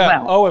doing it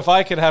well. Oh, if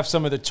I could have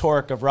some of the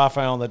torque of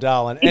Rafael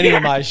Nadal on any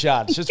of my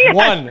shots, just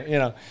one, you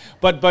know.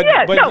 But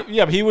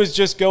he was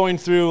just going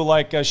through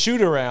like a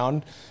shoot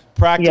around,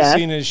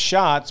 practicing his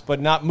shots, but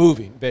not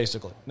moving,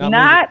 basically.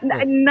 Not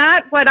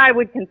what I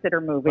would consider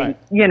moving. Right.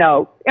 You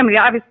know, I mean,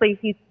 obviously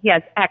he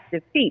has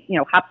active feet, you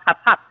know, hop, hop,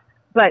 hop,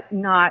 but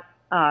not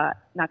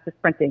the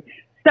sprinting.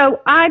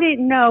 So I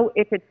didn't know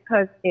if it's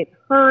because it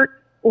hurt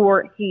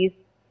or he's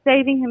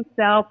saving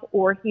himself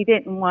or he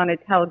didn't want to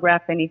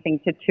telegraph anything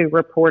to two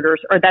reporters,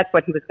 or that's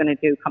what he was going to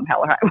do come hell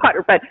or high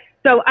water. But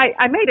so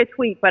I made a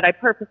tweet, but I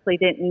purposely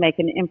didn't make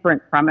an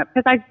inference from it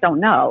because I just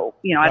don't know.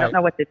 You know, I don't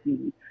know what this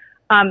means.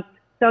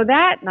 So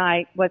that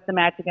night was the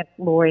match against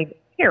Lloyd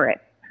Harris,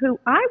 who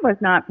I was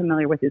not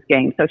familiar with his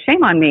game, so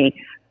shame on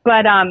me.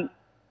 But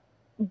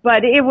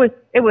it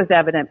was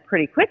evident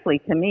pretty quickly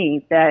to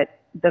me that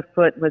the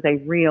foot was a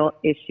real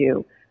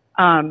issue.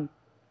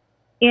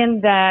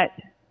 In that,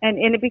 and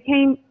it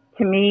became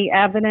to me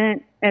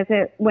evident as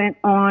it went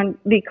on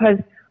because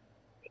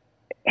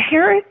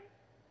Harris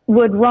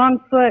would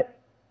wrong foot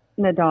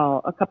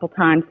Nadal a couple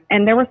times,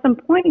 and there were some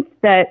points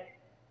that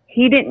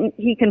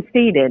he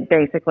conceded,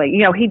 basically.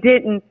 You know, he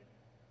didn't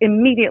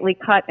immediately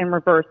cut and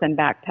reverse and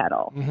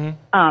backpedal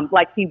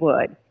like he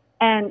would.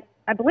 And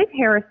I believe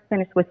Harris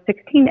finished with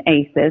 16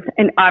 aces,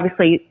 and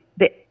obviously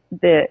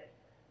the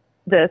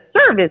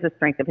serve is the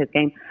strength of his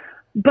game.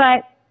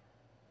 But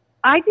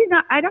I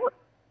don't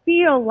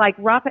feel like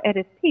Rafa at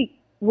his peak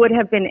would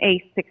have been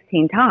ace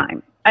 16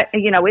 times.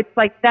 You know, it's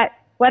like that,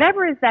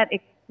 whatever is that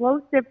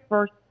explosive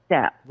first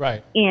step.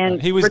 Right.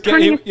 And he was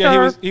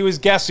he was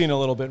guessing a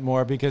little bit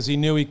more because he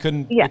knew he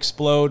couldn't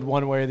explode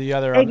one way or the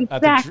other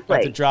at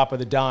the drop of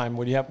the dime,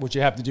 which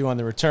you have to do on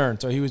the return.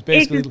 So he was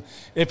basically,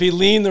 if he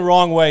leaned the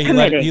wrong way,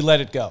 he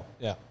let it go.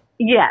 Yeah.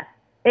 Yes,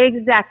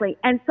 exactly.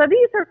 And so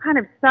these are kind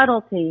of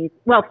subtleties.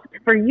 Well,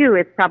 for you,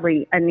 it's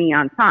probably a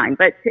neon sign,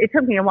 but it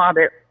took me a while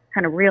to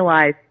kind of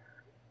realize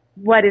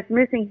what is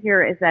missing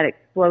here is that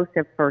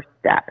explosive first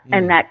step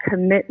and that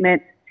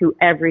commitment to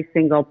every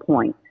single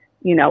point.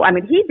 You know, I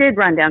mean, he did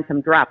run down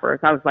some droppers.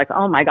 I was like,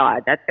 oh my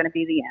God, that's going to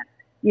be the end.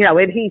 You know,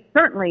 he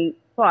certainly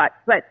fought,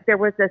 but there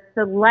was a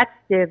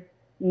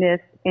selectiveness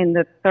in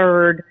the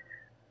third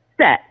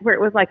set where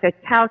it was like a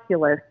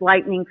calculus,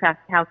 lightning fast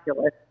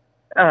calculus.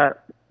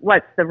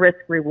 What's the risk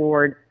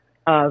reward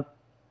of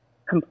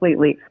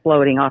completely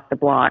exploding off the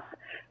blocks?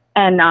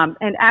 And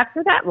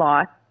after that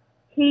loss,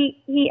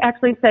 he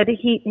actually said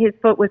his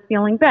foot was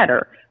feeling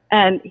better,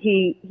 and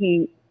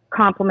he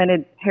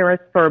complimented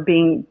Harris for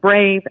being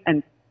brave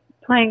and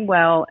playing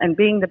well and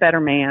being the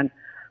better man.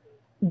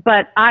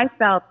 But I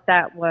felt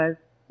that was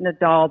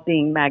Nadal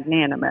being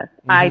magnanimous.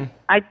 I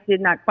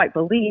did not quite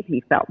believe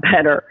he felt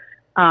better.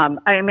 I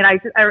mean,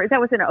 that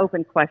was an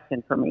open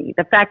question for me.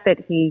 The fact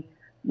that he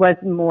was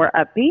more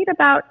upbeat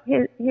about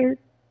his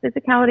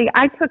physicality,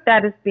 I took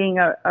that as being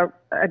a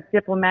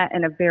diplomat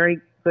and a very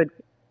good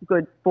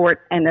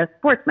sport and a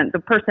sportsman, the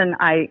person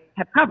I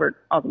have covered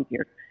all these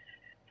years.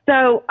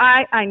 So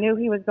I knew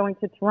he was going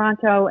to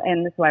Toronto,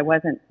 and so I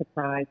wasn't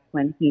surprised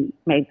when he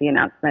made the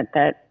announcement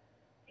that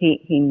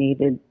he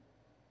needed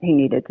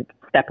to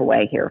step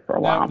away here for a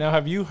while. Now,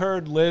 have you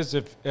heard, Liz,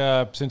 if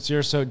since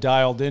you're so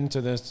dialed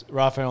into this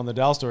Rafael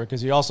Nadal story,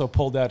 because he also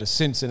pulled out of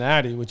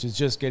Cincinnati, which is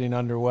just getting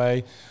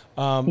underway,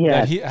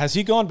 has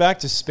he gone back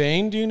to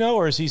Spain, do you know,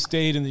 or has he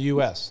stayed in the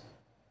U.S.?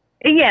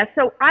 Yeah,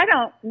 so I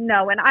don't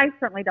know, and I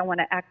certainly don't want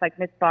to act like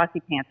Miss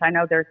Bossy Pants. I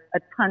know there's a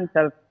tons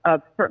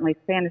of certainly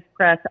Spanish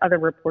press, other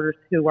reporters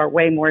who are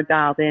way more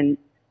dialed in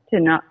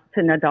to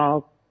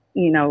Nadal's,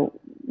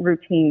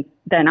 routine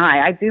than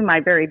I. I do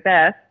my very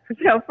best,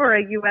 for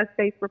a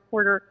U.S.-based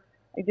reporter.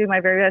 I do my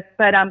very best,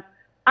 but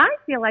I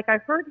feel like I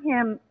heard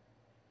him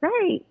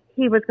say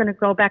he was going to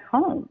go back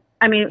home.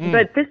 I mean,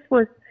 but this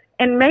was,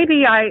 and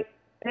maybe I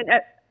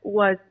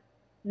was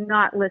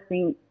not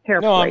listening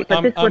carefully.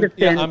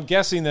 I'm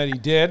guessing that he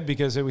did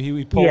because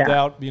he pulled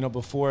out,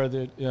 before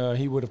that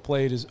he would have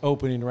played his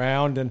opening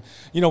round. And,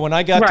 when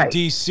I got to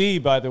D.C.,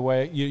 by the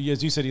way,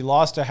 as you said, he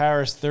lost to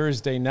Harris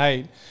Thursday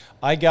night.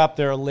 I got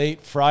there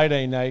late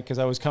Friday night because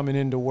I was coming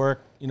into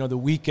work, the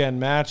weekend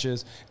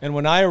matches. And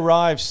when I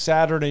arrived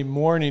Saturday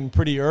morning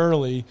pretty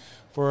early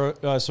for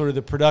sort of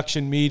the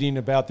production meeting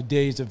about the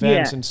day's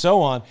events and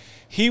so on,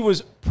 he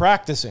was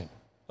practicing.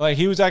 Like,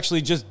 he was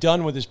actually just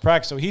done with his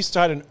practice. So he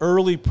started an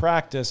early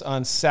practice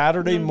on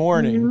Saturday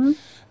morning.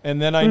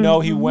 And then I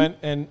know he went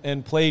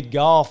and played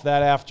golf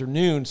that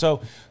afternoon.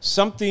 So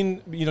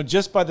something,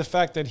 just by the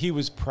fact that he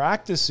was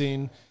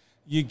practicing,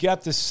 you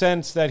get the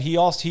sense that he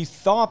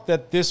thought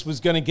that this was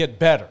going to get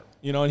better.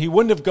 And he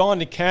wouldn't have gone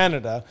to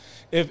Canada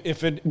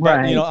if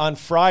on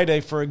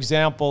Friday, for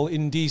example,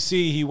 in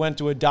D.C., he went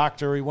to a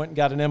doctor, he went and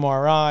got an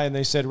MRI, and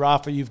they said,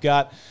 Rafa, you've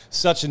got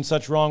such and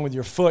such wrong with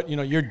your foot,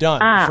 you're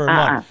done for a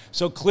month.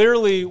 So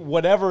clearly,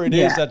 whatever it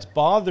is that's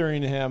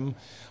bothering him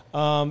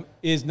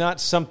is not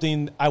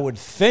something I would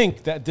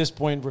think that at this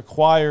point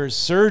requires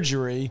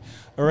surgery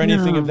or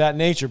anything of that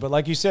nature. But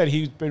like you said,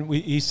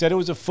 he said it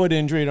was a foot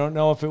injury. We don't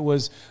know if it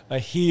was a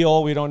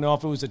heel. We don't know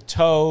if it was a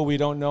toe. We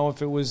don't know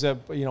if it was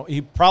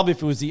he probably,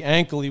 if it was the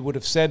ankle, he would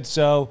have said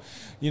so.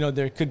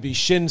 There could be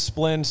shin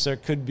splints. There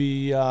could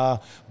be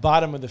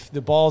bottom of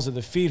the balls of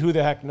the feet. Who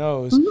the heck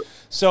knows?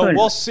 So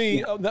we'll see.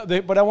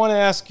 Yeah. But I want to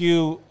ask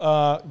you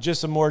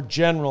just a more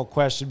general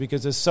question,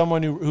 because as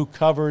someone who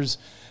covers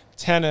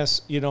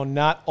tennis,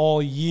 not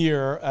all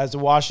year, as the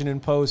Washington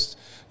Post,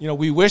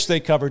 we wish they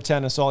covered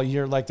tennis all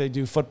year like they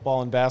do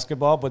football and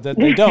basketball, but that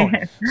they don't.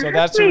 So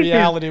that's a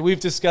reality. We've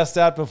discussed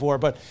that before.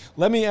 But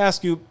let me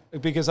ask you,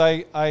 because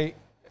I've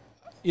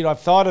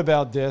thought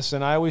about this,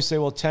 and I always say,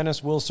 well,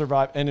 tennis will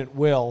survive, and it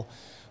will.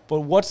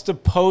 But what's the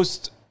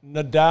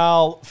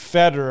post-Nadal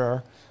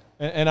Federer?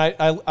 And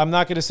I'm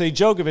not going to say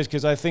Djokovic,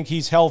 because I think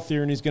he's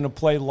healthier and he's going to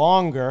play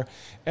longer.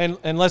 And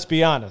let's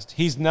be honest,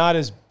 he's not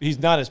as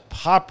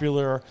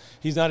popular.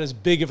 He's not as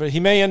big of a.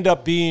 He may end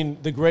up being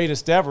the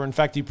greatest ever. In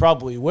fact, he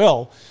probably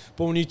will.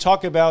 But when you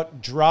talk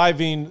about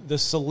driving the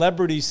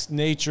celebrity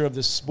nature of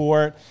the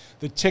sport,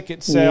 the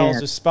ticket sales,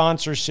 the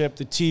sponsorship,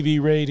 the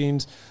TV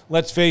ratings,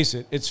 let's face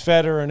it, it's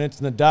Federer and it's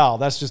Nadal.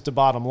 That's just the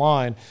bottom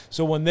line.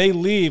 So when they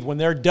leave, when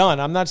they're done,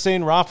 I'm not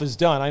saying Rafa's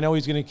done. I know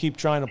he's going to keep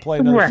trying to play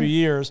another few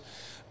years.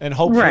 And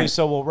hopefully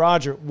so will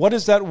Roger. What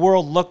does that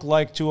world look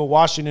like to a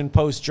Washington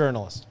Post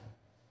journalist?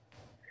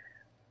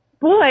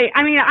 Boy,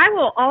 I mean, I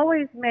will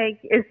always make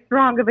as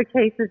strong of a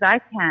case as I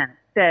can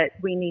that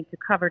we need to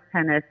cover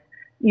tennis,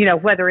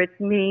 whether it's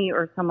me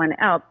or someone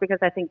else, because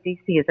I think DC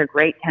is a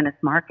great tennis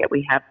market.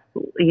 We have,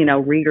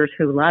 readers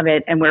who love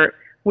it, and we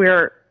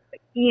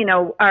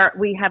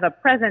have a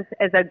presence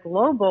as a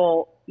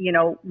global,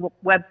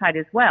 website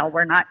as well.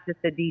 We're not just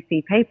a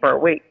DC paper.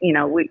 We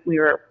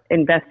are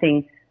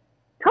investing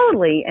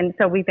totally. And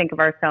so we think of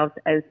ourselves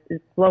as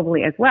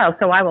globally as well.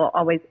 So I will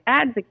always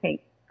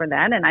advocate for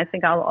that. And I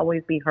think I'll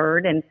always be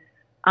heard. And,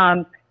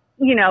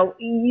 you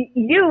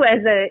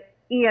as a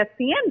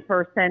ESPN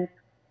person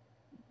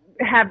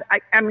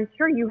I'm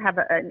sure you have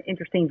an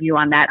interesting view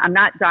on that. I'm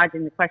not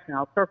dodging the question.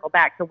 I'll circle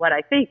back to what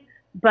I think,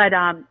 but,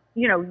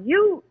 you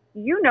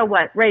know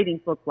what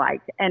ratings look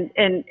like. And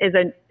as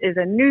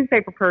a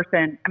newspaper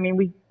person, I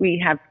mean, we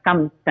have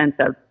some sense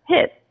of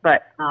hits,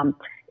 but,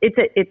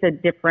 it's a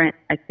different,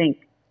 I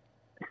think,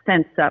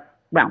 sense of,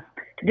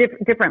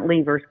 different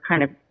levers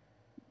kind of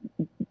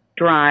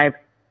drive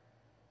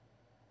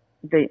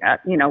the,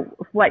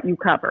 what you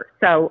cover.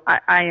 So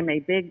I am a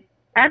big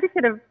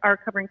advocate of our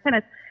covering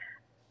tennis.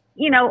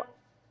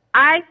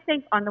 I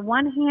think on the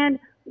one hand,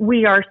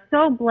 we are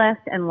so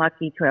blessed and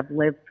lucky to have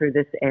lived through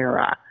this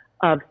era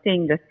of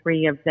seeing the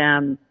three of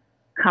them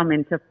come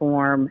into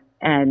form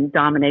and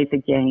dominate the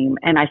game.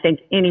 And I think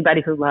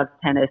anybody who loves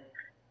tennis,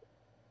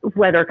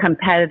 whether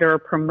competitor,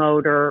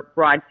 promoter,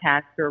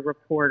 broadcaster,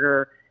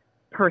 reporter,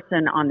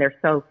 person on their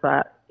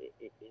sofa,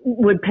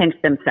 would pinch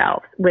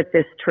themselves with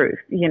this truth.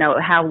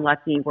 How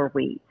lucky were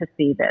we to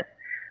see this?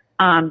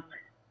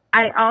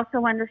 I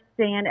also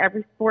understand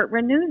every sport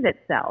renews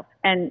itself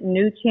and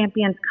new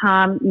champions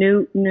come,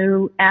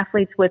 new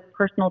athletes with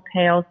personal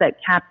tales that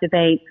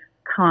captivate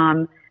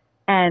come,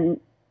 and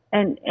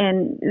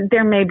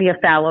there may be a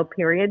fallow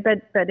period,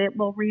 but it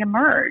will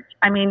reemerge.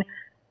 I mean,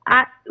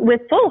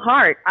 with full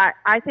heart,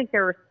 I think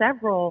there are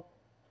several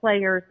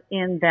players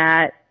in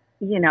that,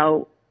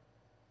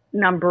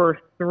 number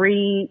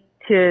 3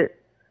 to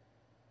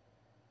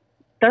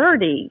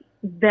 30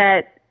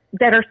 that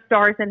are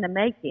stars in the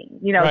making,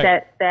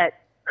 right.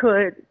 that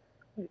could,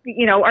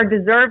 are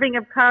deserving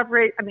of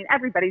coverage. I mean,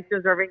 everybody's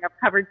deserving of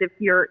coverage if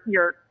you're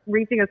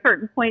reaching a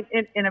certain point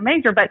in a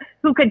major, but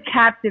who could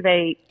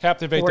captivate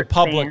the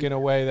public fans in a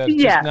way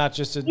that's not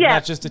just the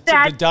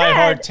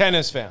diehard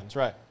tennis fans,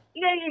 right?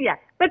 Yeah.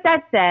 But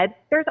that said,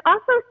 there's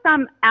also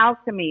some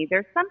alchemy.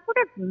 There's some sort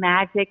of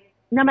magic,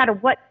 no matter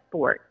what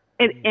sport,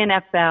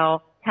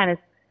 NFL, tennis,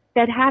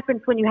 that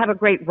happens when you have a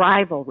great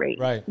rivalry.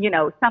 Right.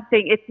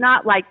 Something. It's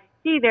not like,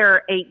 see, there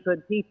are 8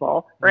 good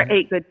people or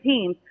 8 good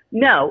teams.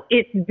 No,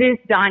 it's this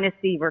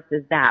dynasty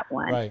versus that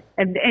one. Right.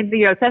 And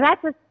so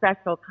that's a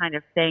special kind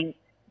of thing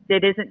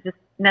that isn't just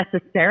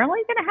necessarily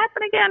going to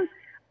happen again.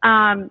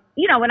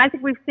 And I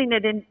think we've seen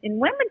it in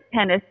women's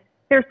tennis.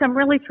 There's some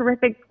really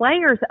terrific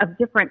players of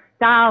different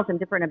styles and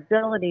different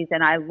abilities,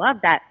 and I love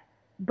that.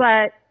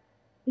 But,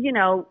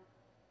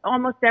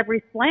 almost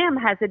every slam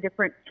has a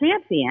different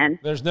champion.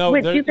 There's no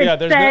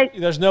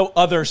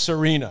other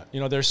Serena.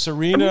 There's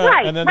Serena,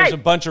 right, and then there's a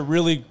bunch of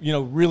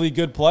really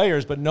good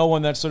players, but no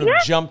one that sort of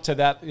jumped to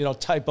that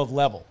type of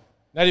level.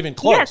 Not even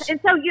close. Yes, and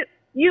so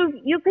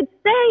you could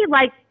say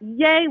like,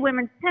 yay,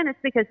 women's tennis,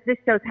 because this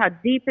shows how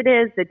deep it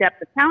is, the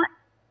depth of talent.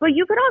 But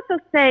you could also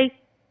say,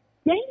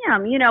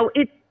 damn,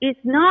 it's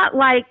not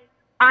like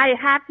I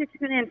have to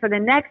tune in for the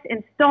next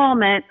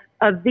installment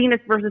of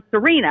Venus versus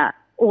Serena.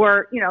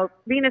 Or,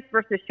 Venus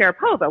versus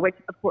Sharapova, which,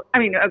 of course,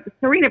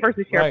 Serena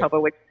versus Sharapova,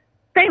 right, which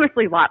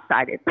famously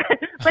lopsided.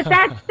 But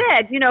that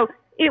said,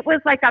 it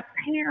was like a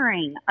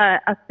pairing,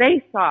 a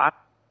face-off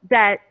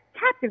that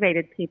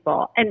captivated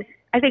people. And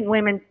I think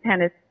women's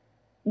tennis,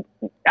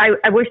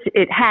 I wish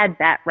it had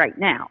that right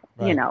now,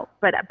 right,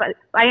 But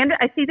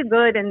I see the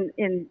good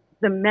in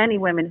the many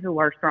women who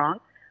are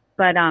strong.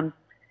 But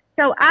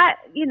so I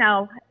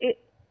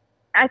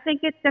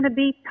think it's going to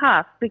be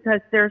tough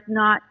because there's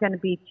not going to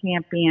be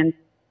champions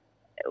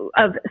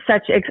of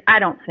such, I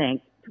don't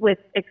think, with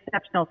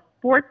exceptional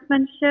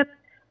sportsmanship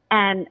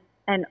and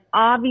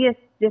obvious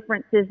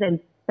differences in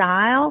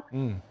style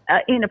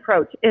in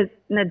approach is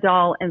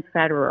Nadal and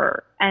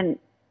Federer. And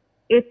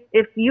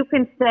if you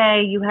can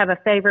say you have a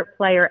favorite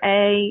player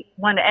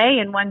one A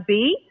and one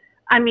B,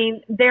 I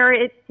mean,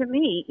 to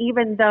me,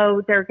 even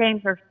though their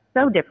games are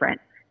so different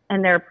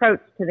and their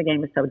approach to the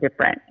game is so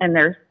different and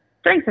their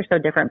strengths are so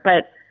different,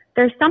 but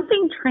there's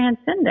something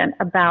transcendent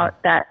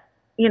about that.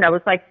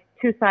 It's like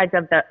two sides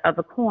of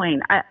a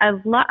coin.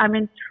 I'm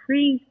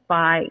intrigued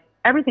by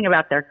everything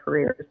about their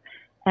careers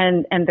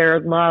and their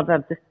love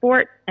of the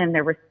sport and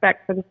their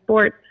respect for the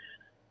sport.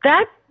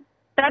 That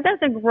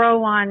doesn't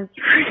grow on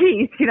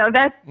trees.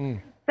 That's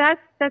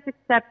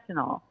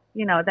exceptional.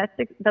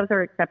 Those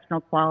are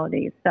exceptional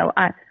qualities. So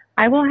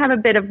I will have a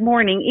bit of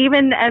mourning,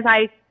 even as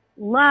I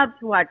love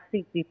to watch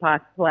Tsitsipas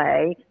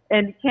play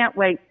and can't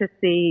wait to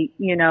see,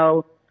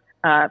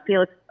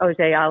 Felix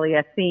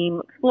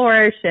Auger-Aliassime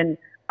flourish. And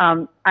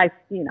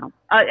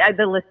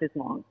the list is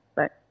long,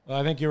 but. Well,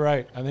 I think you're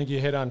right. I think you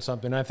hit on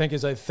something. I think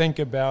as I think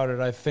about it,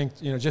 I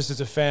think, just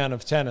as a fan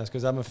of tennis,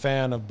 because I'm a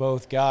fan of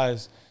both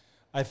guys,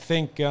 I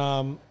think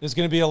there's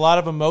going to be a lot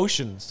of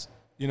emotions,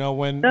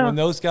 when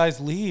those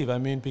guys leave. I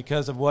mean,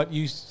 because of what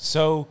you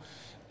so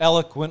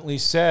eloquently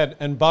said.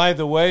 And by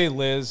the way,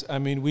 Liz, I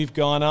mean, we've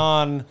gone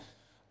on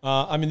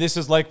I mean, this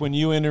is like when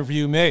you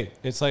interview me.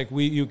 It's like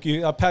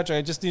Patrick,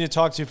 I just need to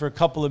talk to you for a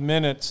couple of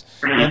minutes,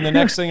 and the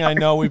next thing I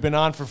know, we've been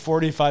on for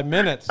 45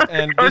 minutes.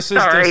 And this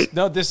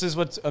is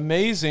what's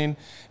amazing,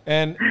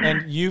 and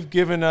you've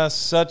given us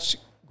such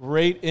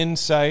great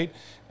insight.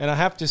 And I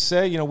have to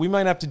say, we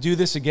might have to do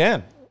this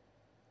again.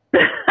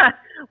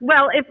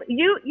 Well, if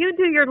you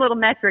do your little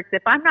metrics,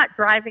 if I'm not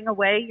driving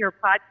away your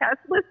podcast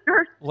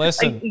listeners,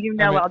 listen,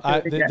 I'll do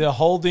it again. The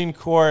Holding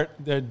Court,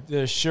 the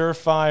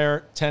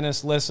Surefire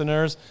tennis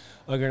listeners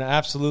are going to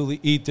absolutely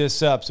eat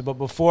this up. But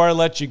before I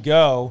let you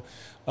go,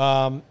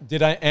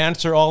 did I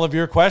answer all of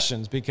your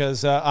questions?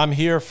 Because I'm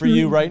here for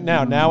you right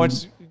now. Now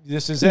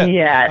this is it.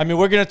 Yes. I mean,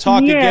 we're going to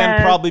talk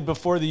again probably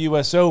before the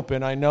U.S.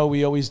 Open. I know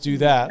we always do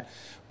that.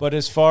 But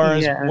as far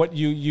as what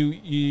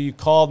you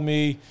called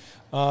me,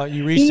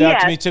 you reached out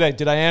to me today.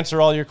 Did I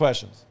answer all your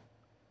questions?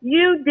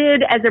 You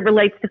did, as it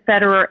relates to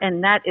Federer,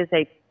 and that is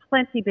a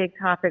plenty big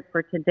topic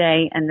for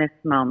today and this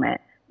moment.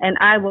 And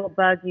I will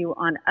bug you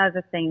on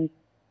other things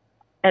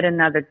at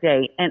another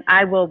date. And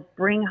I will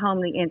bring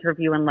home the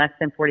interview in less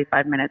than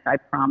 45 minutes, I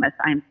promise.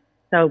 I'm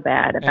so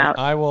bad about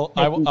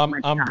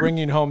I'm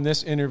bringing home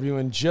this interview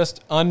in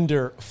just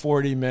under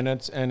 40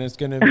 minutes, and it's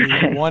going to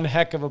be one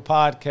heck of a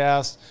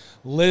podcast.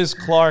 Liz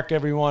Clark,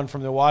 everyone,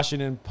 from the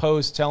Washington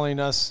Post, telling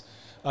us,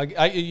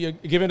 you're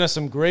giving us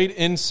some great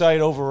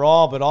insight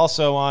overall, but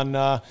also on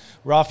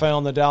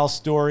Rafael Nadal's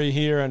story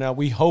here, and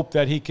we hope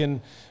that he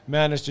can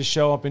manage to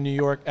show up in New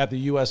York at the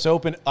U.S.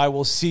 Open. I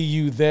will see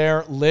you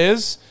there,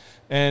 Liz,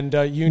 and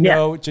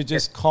to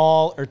just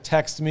call or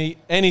text me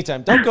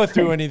anytime. Don't go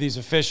through any of these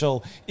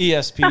official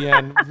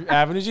ESPN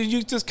avenues.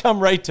 You just come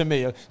right to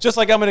me, just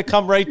like I'm going to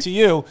come right to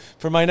you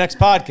for my next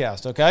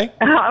podcast, okay?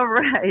 All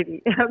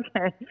righty.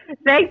 Okay.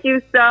 Thank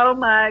you so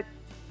much.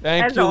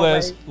 Thank you,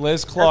 Liz.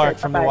 Liz Clark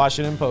from the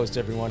Washington Post,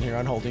 everyone, here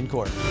on Holding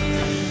Court.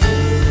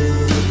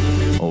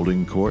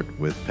 Holding Court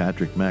with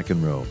Patrick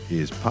McEnroe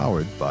is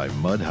powered by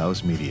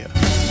Mudhouse Media.